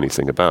really know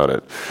anything about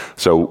it.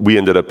 So we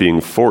ended up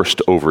being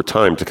forced over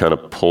time to kind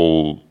of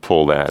pull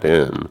that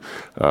in.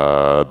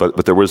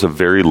 But there was a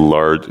very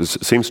large,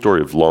 same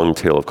story of long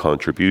tail of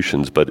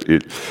contributions, but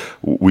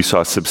we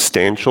saw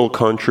substantial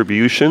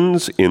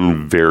contributions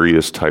in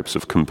various types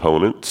of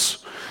components.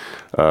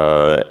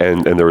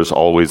 And there was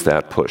always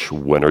that push.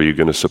 When are you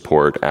going to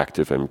support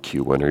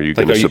ActiveMQ? When are you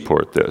going to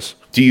support this?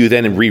 Do you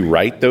then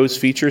rewrite those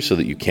features so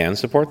that you can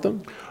support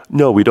them?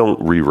 No, we don't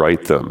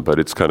rewrite them, but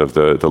it's kind of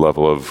the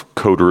level of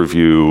code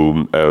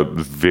review,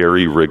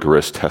 very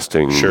rigorous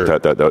testing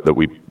that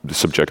we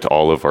subject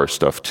all of our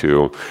stuff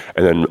to.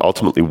 And then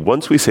ultimately,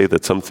 once we say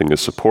that something is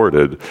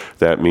supported,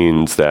 that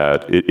means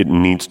that it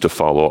needs to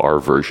follow our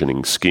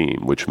versioning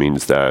scheme, which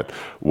means that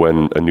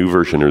when a new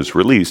version is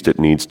released, it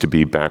needs to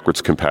be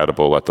backwards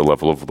compatible at the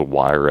level of the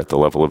wire, at the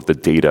level of the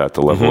data, at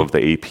the level of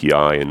the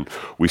API, and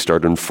we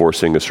start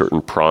enforcing a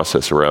certain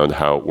process around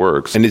how it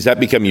works. And does that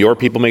become your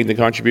people making the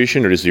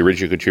contribution, or does the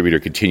original contributor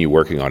continue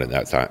working on it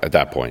at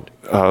that point?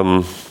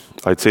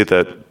 I'd say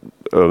that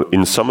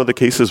in some of the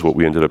cases, what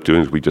we ended up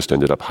doing is we just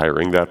ended up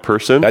hiring that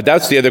person.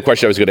 That's the other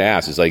question I was going to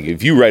ask. Is like,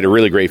 if you write a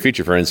really great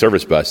feature for End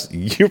Service Bus,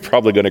 you're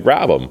probably going to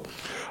grab them.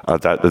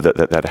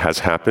 That has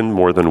happened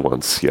more than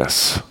once,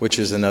 yes. Which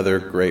is another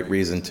great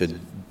reason to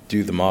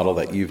do the model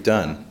that you've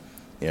done,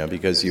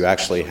 because you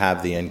actually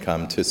have the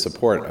income to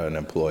support an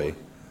employee.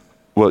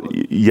 Well,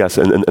 yes,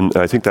 and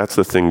I think that's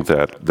the thing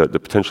that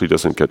potentially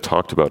doesn't get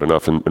talked about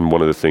enough, and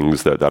one of the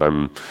things that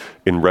I'm,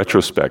 in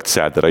retrospect,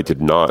 sad that I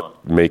did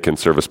not make End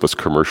Service Bus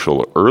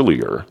commercial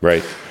earlier.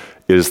 Right.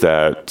 Is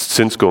that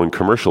since going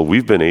commercial,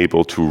 we've been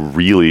able to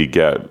really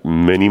get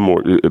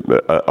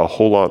a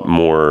whole lot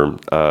more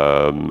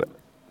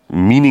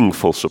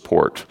meaningful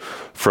support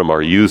from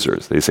our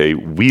users. They say,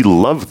 we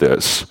love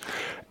this,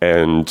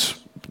 and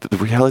the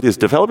reality is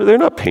developers, they're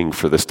not paying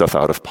for this stuff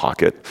out of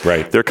pocket.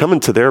 Right. They're coming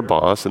to their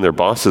boss and their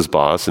boss's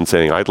boss and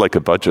saying, I'd like a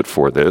budget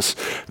for this.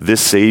 This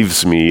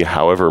saves me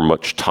however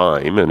much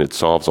time, and it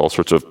solves all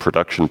sorts of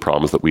production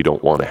problems that we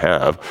don't want to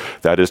have.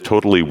 That is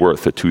totally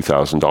worth the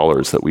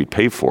 $2,000 that we'd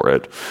pay for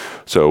it.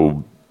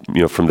 So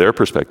from their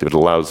perspective, it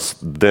allows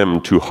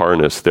them to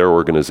harness their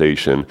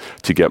organization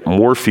to get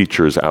more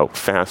features out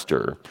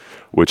faster,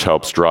 which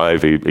helps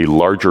drive a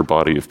larger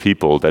body of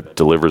people that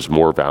delivers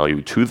more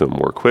value to them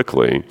more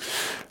quickly.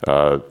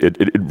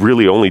 It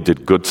really only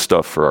did good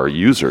stuff for our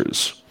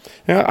users.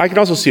 Yeah, I can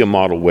also see a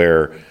model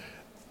where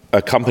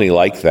a company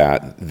like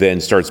that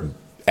then starts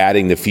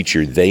adding the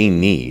feature they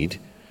need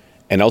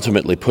and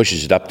ultimately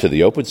pushes it up to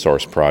the open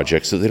source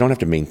project so they don't have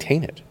to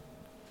maintain it.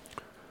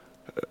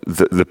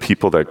 The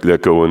people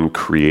that go and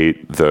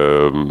create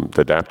the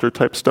adapter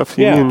type stuff,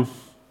 you mean?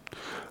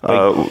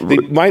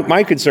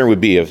 My concern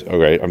would be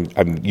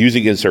I'm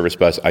using in service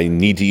bus, I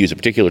need to use a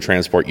particular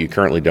transport you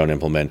currently don't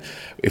implement.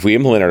 If we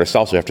implement it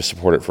ourselves, we have to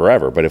support it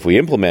forever. But if we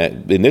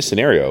implement, in this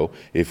scenario,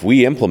 if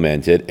we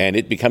implement it and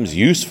it becomes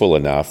useful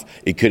enough,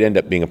 it could end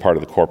up being a part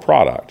of the core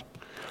product.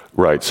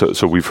 Right.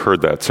 So we've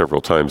heard that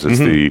several times.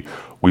 It's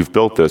we've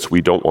built this,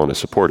 we don't want to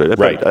support it.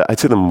 Right. But I'd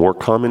say the more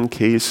common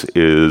case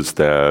is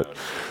that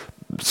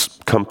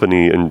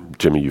company, and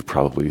Jimmy, you've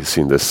probably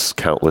seen this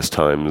countless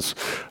times.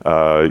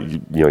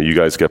 You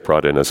guys get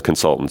brought in as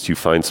consultants. You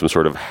find some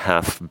sort of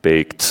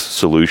half-baked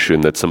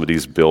solution that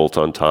somebody's built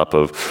on top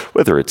of,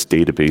 whether it's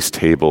database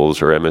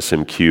tables or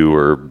MSMQ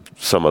or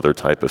some other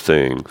type of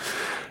thing,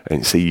 and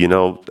you say,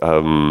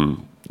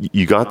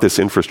 you got this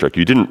infrastructure.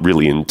 You didn't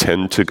really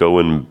intend to go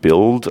and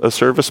build a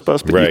service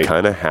bus, but you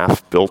kind of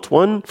half built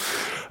one.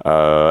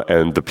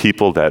 And the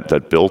people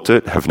that built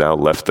it have now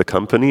left the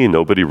company, and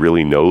nobody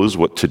really knows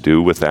what to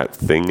do with that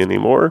thing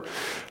anymore.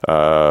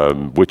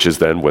 Which is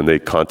then when they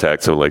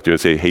contact someone like you and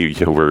say, "Hey,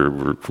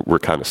 we're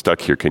kind of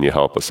stuck here. Can you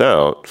help us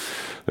out?"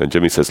 And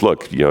Jimmy says,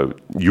 "Look,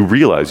 you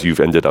realize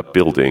you've ended up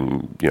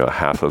building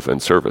half of a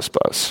service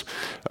bus.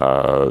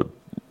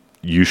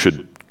 You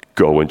should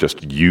go and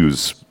just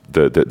use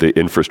the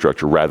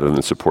infrastructure rather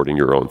than supporting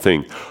your own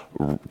thing."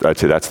 I'd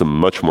say that's the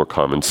much more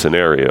common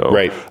scenario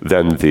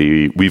than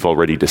we've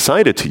already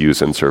decided to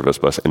use in-service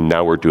bus and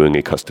now we're doing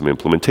a custom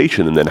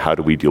implementation, and then how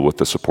do we deal with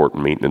the support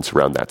and maintenance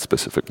around that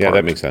specific part? Yeah,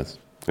 that makes sense.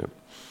 Yeah.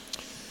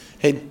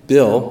 Hey,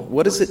 Bill,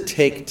 what does it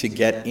take to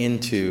get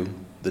into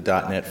the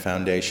 .NET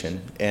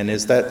Foundation? And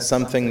is that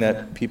something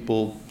that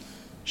people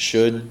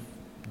should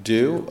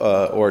do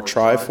or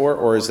try for,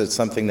 or is it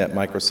something that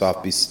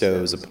Microsoft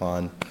bestows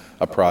upon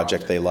a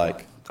project they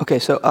like? Okay,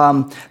 so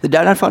the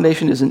 .NET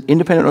Foundation is an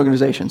independent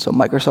organization, so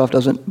Microsoft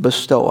doesn't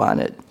bestow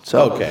on it.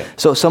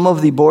 So some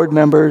of the board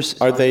members...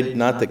 Are they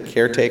not the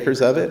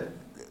caretakers of it?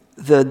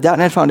 The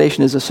 .NET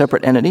Foundation is a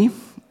separate entity,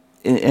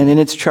 and in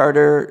its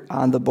charter,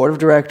 on the board of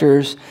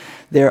directors,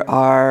 there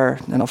are,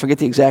 and I'll forget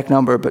the exact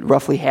number, but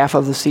roughly half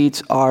of the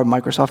seats are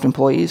Microsoft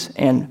employees,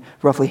 and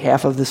roughly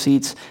half of the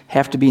seats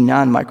have to be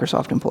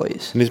non-Microsoft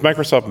employees. And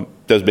Microsoft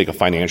does make a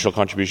financial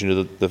contribution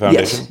to the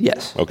foundation?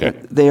 Yes. Okay.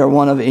 They are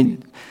one of...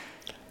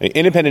 An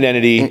independent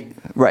entity,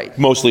 right?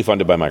 Mostly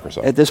funded by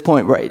Microsoft. At this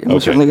point, right. And we're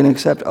certainly going to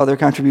accept other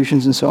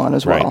contributions and so on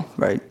as well,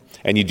 right?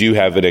 And you do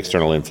have an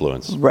external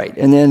influence. Right.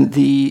 And then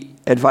the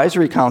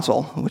advisory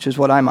council, which is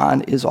what I'm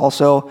on, is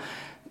also,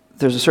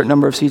 there's a certain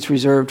number of seats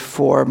reserved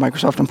for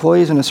Microsoft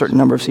employees and a certain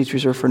number of seats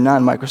reserved for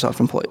non-Microsoft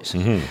employees.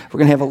 We're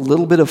going to have a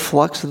little bit of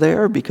flux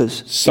there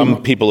because...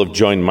 Some people have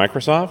joined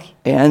Microsoft?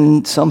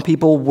 And some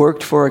people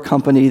worked for a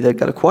company that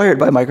got acquired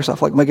by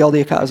Microsoft, like Miguel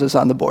de Icaza is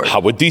on the board. How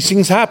would these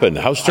things happen?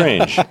 How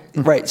strange.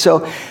 Right.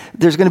 So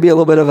there's going to be a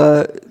little bit of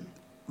a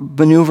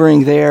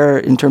maneuvering there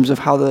in terms of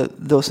how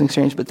those things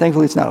change, but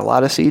thankfully it's not a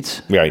lot of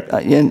seats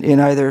in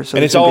either. So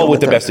and it's all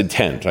with the best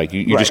intent. Like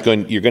you're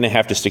going to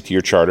have to stick to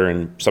your charter,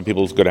 and some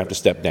people's going to have to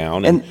step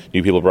down, and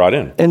new people brought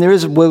in. And there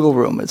is wiggle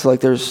room. It's like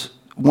there's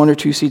one or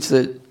two seats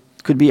that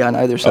could be on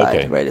either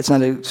side, right? It's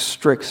not a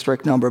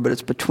strict number, but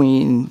it's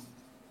between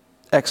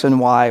X and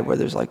Y where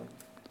there's like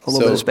a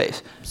little bit of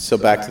space. So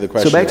back to the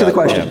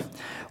question. Yeah.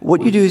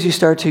 What you do is you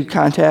start to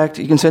contact,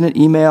 you can send an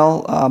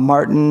email,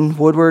 Martin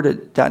Woodward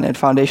at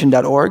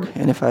 .NETFoundation.org,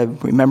 and if I'm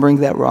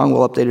remembering that wrong,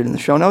 we'll update it in the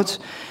show notes.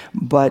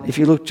 But if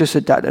you look just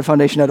at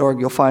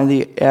 .NETFoundation.org, you'll find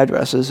the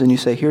addresses, and you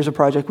say, here's a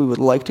project we would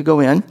like to go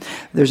in.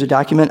 There's a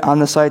document on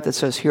the site that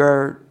says, here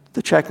are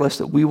the checklists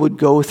that we would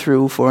go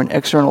through for an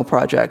external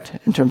project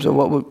in terms of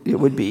what it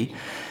would be.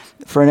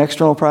 For an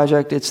external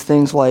project, it's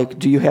things like,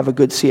 do you have a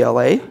good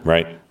CLA?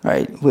 Right.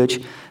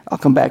 Which I'll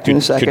come back to in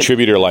a second.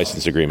 Contributor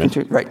license agreement.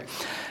 Right.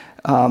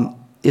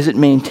 Is it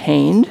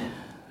maintained?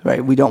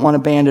 Right. We don't want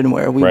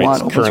abandonware. We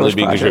want open source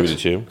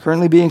projects.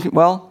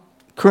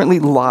 Currently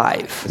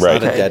live. It's not a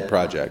dead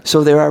project.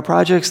 So there are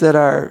projects that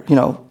are,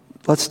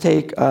 let's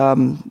take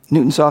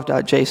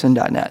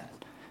newtonsoft.json.net.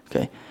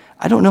 Okay.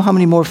 I don't know how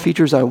many more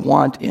features I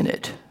want in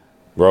it.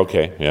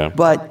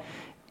 But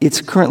it's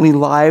currently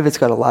live. It's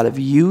got a lot of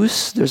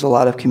use. There's a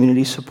lot of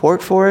community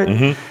support for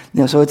it.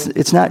 So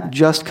it's not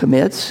just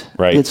commits.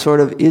 It's sort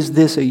of, is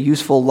this a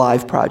usable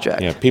live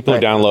project? Yeah, people are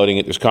downloading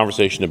it. There's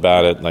conversation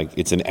about it. Like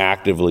it's an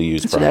actively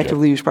used project. It's an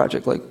actively used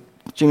project. Like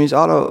Jimmy's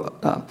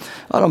auto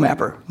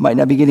mapper might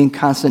not be getting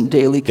constant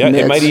daily commits.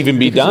 Yeah, it might even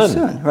be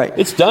done. Right.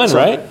 It's done,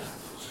 right?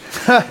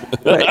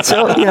 Right.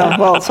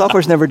 So,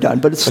 software's never done,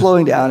 but it's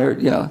slowing down, or,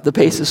 the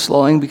pace is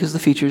slowing because the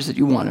features that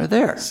you want are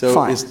there. So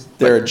Fine. is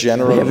there a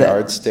general we have that.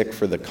 yardstick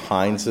for the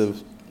kinds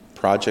of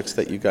projects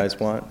that you guys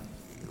want?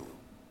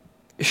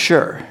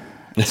 Sure.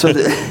 So,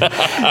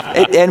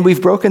 and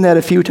we've broken that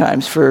a few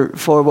times for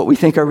what we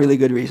think are really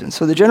good reasons.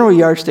 So the general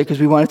yardstick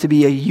is we want it to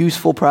be a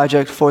useful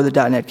project for the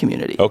 .NET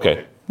community.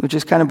 Okay. Which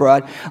is kind of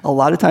broad. A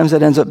lot of times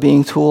that ends up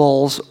being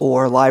tools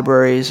or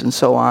libraries and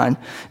so on.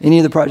 Any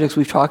of the projects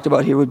we've talked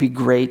about here would be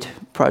great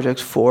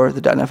projects for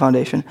the .NET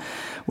Foundation.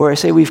 Where I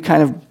say we've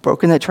kind of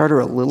broken that charter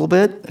a little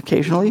bit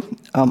occasionally.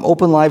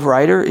 Open Live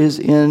Writer is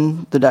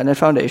in the .NET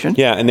Foundation.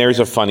 Yeah, and there's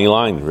a funny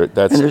line.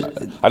 I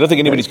don't think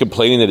anybody's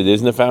complaining that it is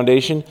in the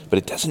foundation, but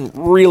it doesn't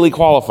really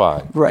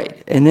qualify.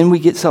 Right. And then we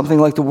get something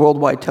like the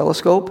Worldwide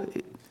Telescope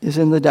is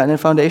in the .NET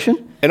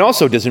Foundation. And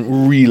also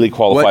doesn't really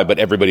qualify, but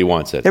everybody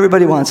wants it.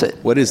 Everybody wants it.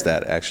 What is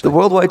that, actually? The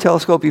Worldwide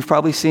Telescope, you've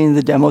probably seen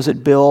the demos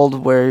at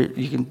Build where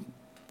you can...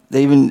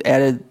 They even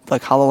added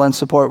like HoloLens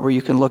support where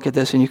you can look at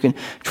this and you can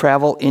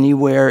travel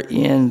anywhere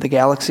in the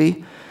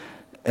galaxy.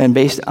 And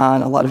based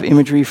on a lot of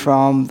imagery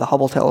from the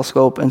Hubble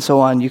telescope and so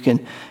on, you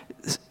can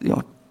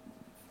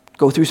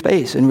go through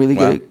space and really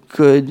get a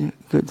good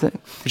thing.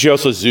 But you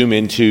also zoom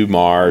into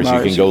Mars.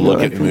 You can go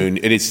look at the moon.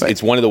 And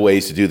it's one of the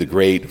ways to do the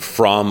great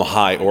from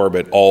high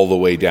orbit all the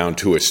way down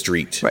to a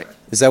street. Right.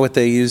 Is that what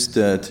they used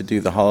to do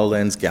the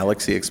HoloLens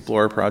Galaxy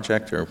Explorer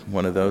project, or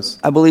one of those?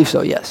 I believe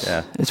so, yes.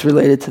 Yeah. It's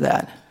related to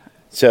that.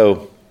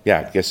 So,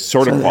 yeah, I guess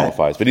sort of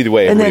qualifies. But either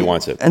way, everybody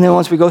wants it. And then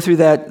once we go through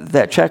that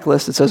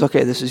checklist, it says,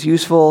 okay, this is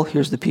useful.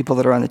 Here's the people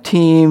that are on the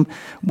team.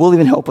 We'll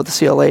even help with the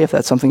CLA if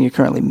that's something you're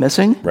currently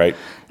missing. Right.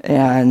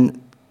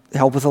 And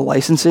help with the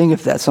licensing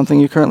if that's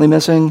something you're currently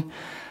missing.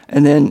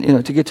 And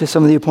then, to get to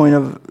some of the point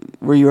of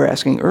where you were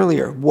asking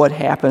earlier, what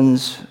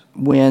happens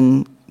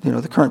when,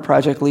 the current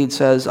project lead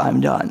says,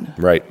 I'm done.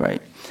 Right. Right.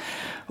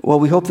 Well,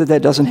 we hope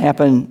that doesn't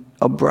happen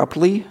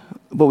abruptly,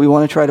 but we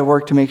want to try to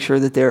work to make sure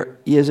that there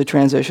is a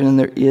transition and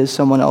there is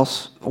someone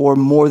else or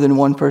more than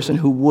one person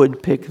who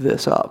would pick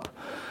this up.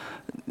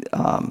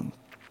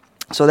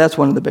 So that's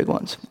one of the big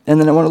ones.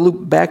 And then I want to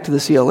loop back to the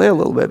CLA a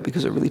little bit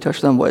because it really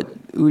touched on what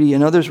Udi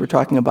and others were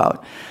talking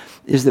about,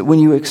 is that when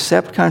you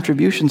accept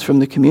contributions from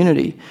the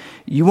community,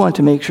 you want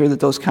to make sure that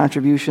those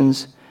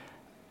contributions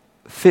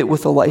fit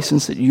with the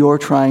license that you're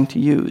trying to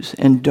use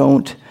and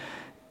don't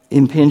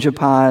impinge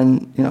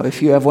upon,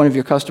 if you have one of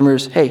your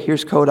customers, hey,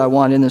 here's code I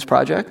want in this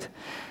project,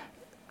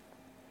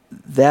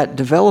 that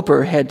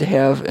developer had to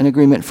have an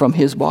agreement from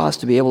his boss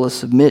to be able to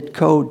submit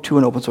code to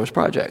an open source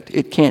project.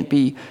 It can't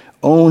be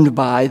owned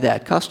by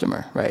that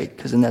customer, right?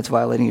 Because then that's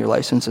violating your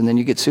license, and then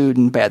you get sued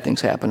and bad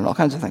things happen and all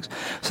kinds of things.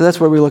 So that's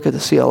where we look at the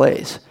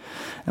CLAs.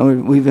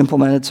 And we've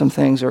implemented some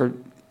things or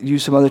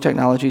used some other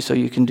technology so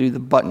you can do the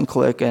button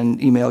click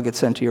and email gets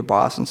sent to your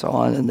boss and so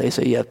on, and they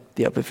say, yep,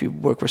 if you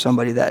work for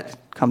somebody that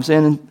comes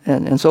in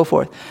and so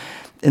forth.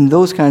 And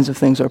those kinds of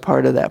things are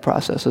part of that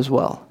process as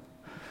well.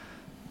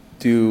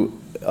 Do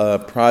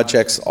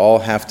projects all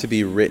have to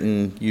be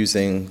written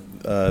using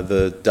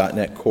the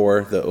 .NET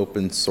Core, the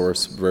open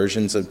source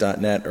versions of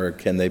 .NET, or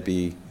can they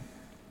be?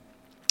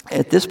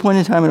 At this point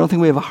in time, I don't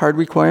think we have a hard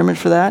requirement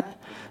for that.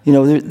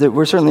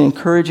 We're certainly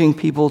encouraging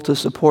people to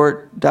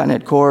support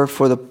 .NET Core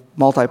for the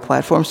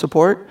multi-platform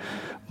support,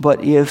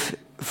 but if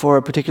for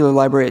a particular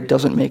library it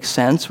doesn't make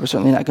sense, we're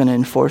certainly not going to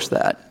enforce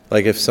that.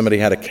 Like if somebody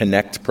had a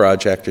Connect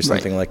project or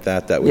something like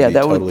that, that would be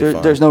totally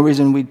fine. There's no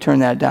reason we'd turn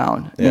that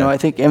down. Yeah. I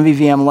think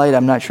MVVM Lite,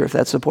 I'm not sure if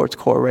that supports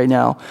Core right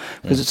now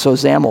because it's so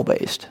XAML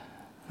based,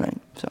 right?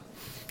 So.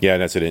 Yeah,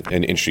 that's an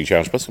interesting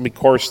challenge. Plus,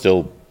 Core is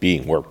still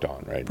being worked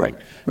on, right? Right.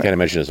 I can't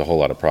imagine there's a whole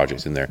lot of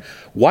projects in there.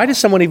 Why does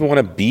someone even want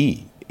to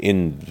be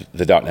in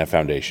the .NET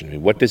Foundation? I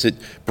mean, what does it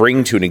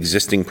bring to an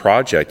existing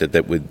project that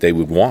they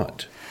would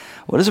want?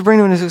 What does it bring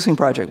to an existing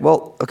project?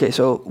 Well, okay,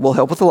 so we'll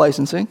help with the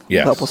licensing. Yes.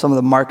 We'll help with some of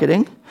the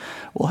marketing.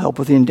 We'll help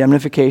with the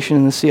indemnification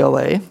and the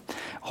CLA.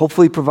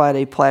 Hopefully provide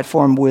a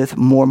platform with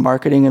more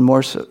marketing and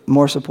more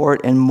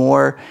support and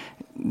more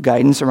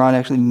guidance around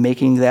actually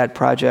making that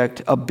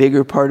project a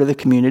bigger part of the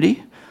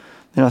community.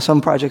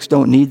 Some projects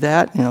don't need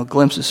that.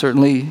 Glimpse is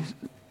certainly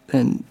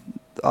best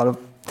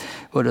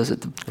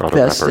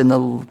in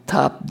the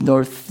top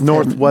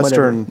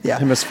northwestern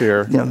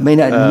hemisphere. May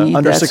not need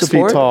under that 6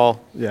 support, feet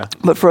tall. Yeah.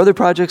 But for other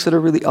projects that are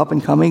really up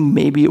and coming,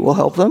 maybe it will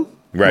help them.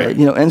 Right.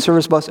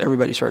 N-Service Bus,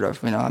 everybody's heard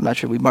of. I'm not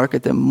sure we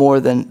market them more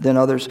than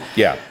others.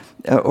 Yeah.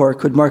 Or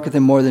could market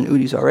them more than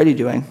Udi's already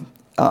doing.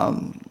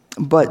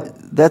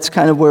 But that's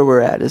kind of where we're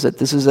at. Is that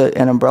this is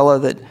an umbrella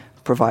that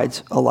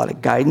provides a lot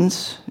of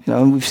guidance.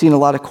 And we've seen a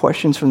lot of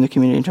questions from the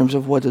community in terms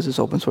of what does this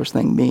open source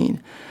thing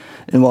mean.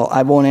 And while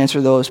I won't answer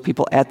those,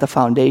 people at the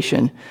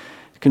foundation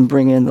can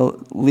bring in the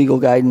legal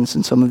guidance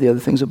and some of the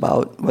other things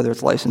about whether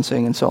it's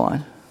licensing and so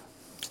on.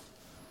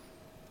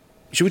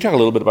 Should we talk a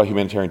little bit about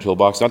Humanitarian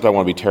Toolbox? Not that I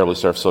want to be terribly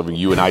self-serving,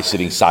 you and I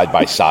sitting side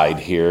by side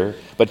here,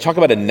 but talk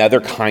about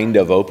another kind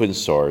of open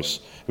source.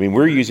 I mean,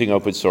 we're using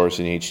open source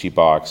in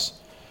HTBox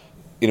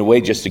in a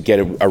way just to get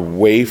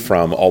away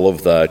from all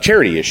of the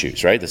charity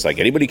issues, right? It's like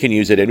anybody can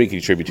use it, anybody can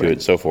contribute to it,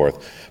 and so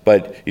forth.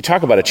 But you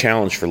talk about a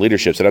challenge for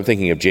leaderships, and I'm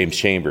thinking of James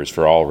Chambers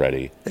for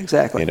Already.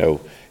 Exactly.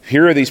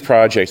 Here are these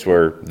projects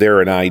where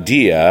they're an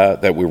idea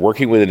that we're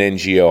working with an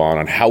NGO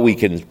on how we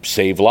can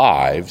save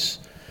lives,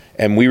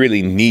 and we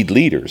really need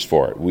leaders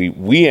for it.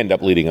 We end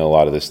up leading a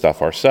lot of this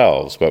stuff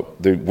ourselves,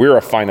 but we're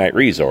a finite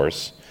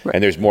resource. Right.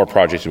 And there's more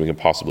projects than we can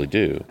possibly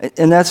do.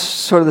 And that's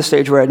sort of the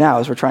stage we're at now,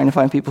 is we're trying to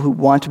find people who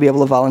want to be able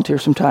to volunteer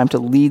some time to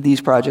lead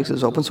these projects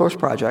as open source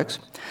projects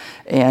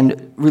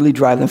and really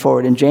drive them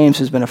forward. And James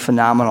has been a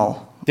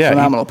phenomenal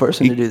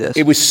person to do this.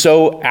 It was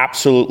so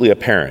absolutely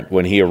apparent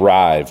when he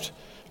arrived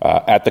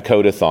at the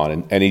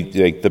Codeathon,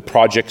 and the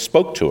project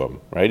spoke to him,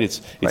 right?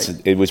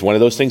 It was one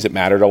of those things that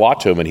mattered a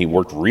lot to him, and he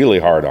worked really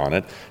hard on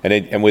it.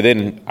 And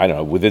within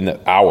the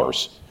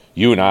hours,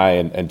 you and I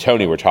and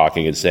Tony were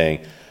talking and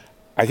saying,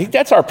 I think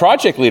that's our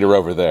project leader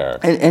over there.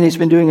 And he's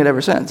been doing it ever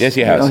since. Yes,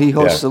 he has. He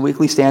hosts a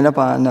weekly stand-up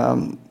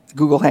on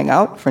Google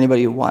Hangout for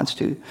anybody who wants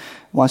to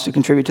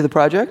contribute to the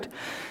project.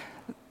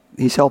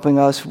 He's helping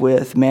us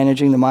with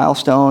managing the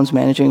milestones,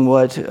 managing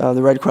what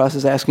the Red Cross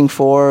is asking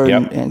for,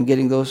 and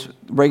getting those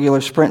regular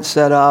sprints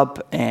set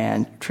up,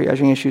 and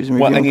triaging issues and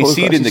reviewing and you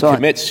see it in the so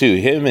commits too.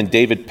 Him and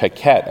David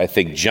Paquette, I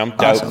think,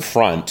 jumped out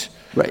front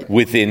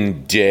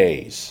within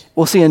days.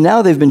 Well, see, and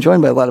now they've been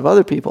joined by a lot of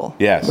other people.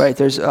 Yes. Right,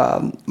 there's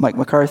Mike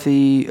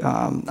McCarthy,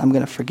 I'm going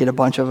to forget a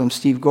bunch of them,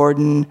 Steve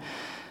Gordon,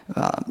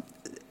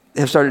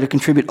 have started to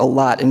contribute a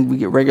lot, and we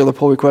get regular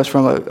pull requests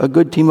from a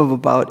good team of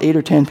about 8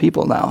 or 10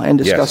 people now, and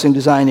discussing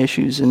design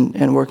issues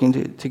and working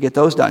to get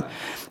those done.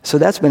 So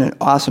that's been an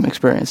awesome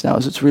experience now,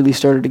 as it's really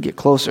started to get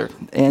closer.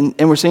 And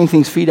we're seeing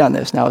things feed on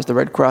this now as the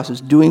Red Cross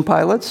is doing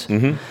pilots.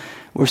 Mm-hmm.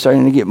 We're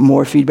starting to get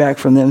more feedback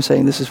from them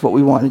saying this is what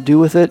we want to do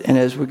with it, and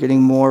as we're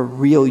getting more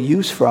real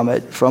use from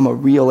it, from a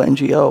real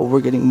NGO, we're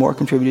getting more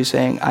contributors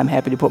saying, I'm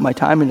happy to put my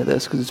time into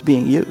this because it's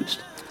being used.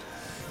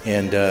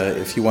 And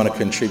if you want to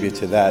contribute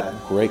to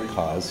that great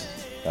cause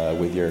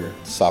with your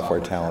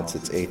software talents,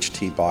 it's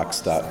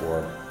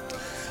htbox.org.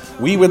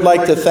 We would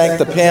like to thank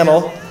the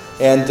panel,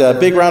 and a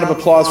big round of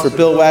applause for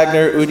Bill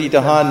Wagner, Udi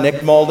Dahan,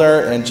 Nick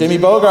Molnar, and Jimmy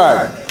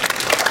Bogard.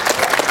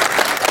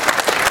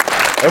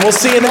 And we'll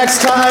see you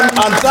next time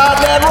on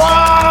 .NET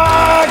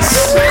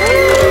Rocks!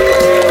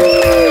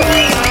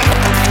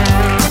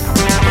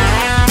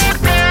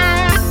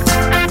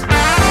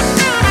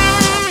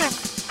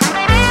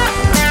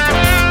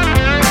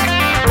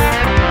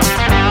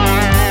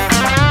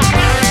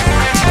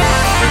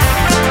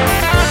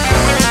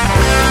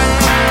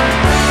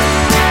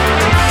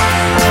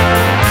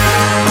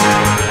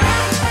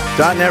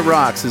 .NET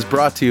Rocks is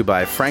brought to you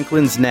by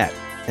Franklin's Net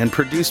and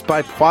produced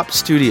by Pwop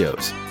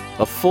Studios,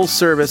 a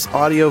full-service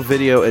audio,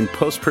 video, and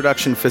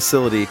post-production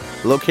facility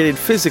located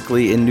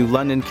physically in New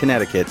London,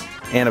 Connecticut,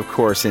 and, of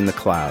course, in the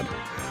cloud.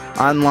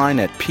 Online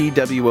at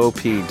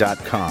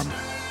pwop.com.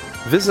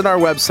 Visit our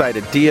website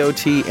at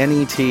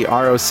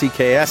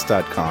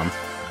dotnetrocks.com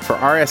for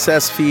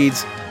RSS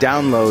feeds,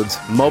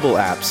 downloads, mobile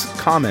apps,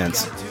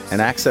 comments,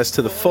 and access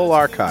to the full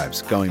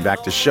archives going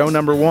back to show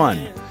number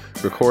 1,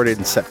 recorded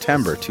in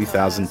September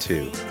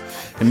 2002.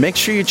 And make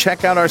sure you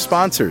check out our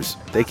sponsors.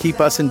 They keep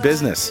us in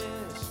business.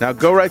 Now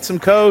go write some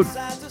code.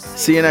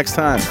 See you next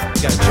time.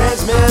 Got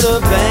transmitter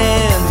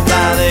banned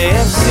by the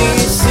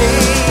FCC.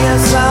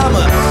 Yes, I'm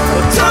a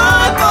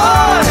toy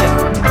boy.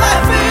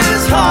 Life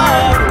is hard.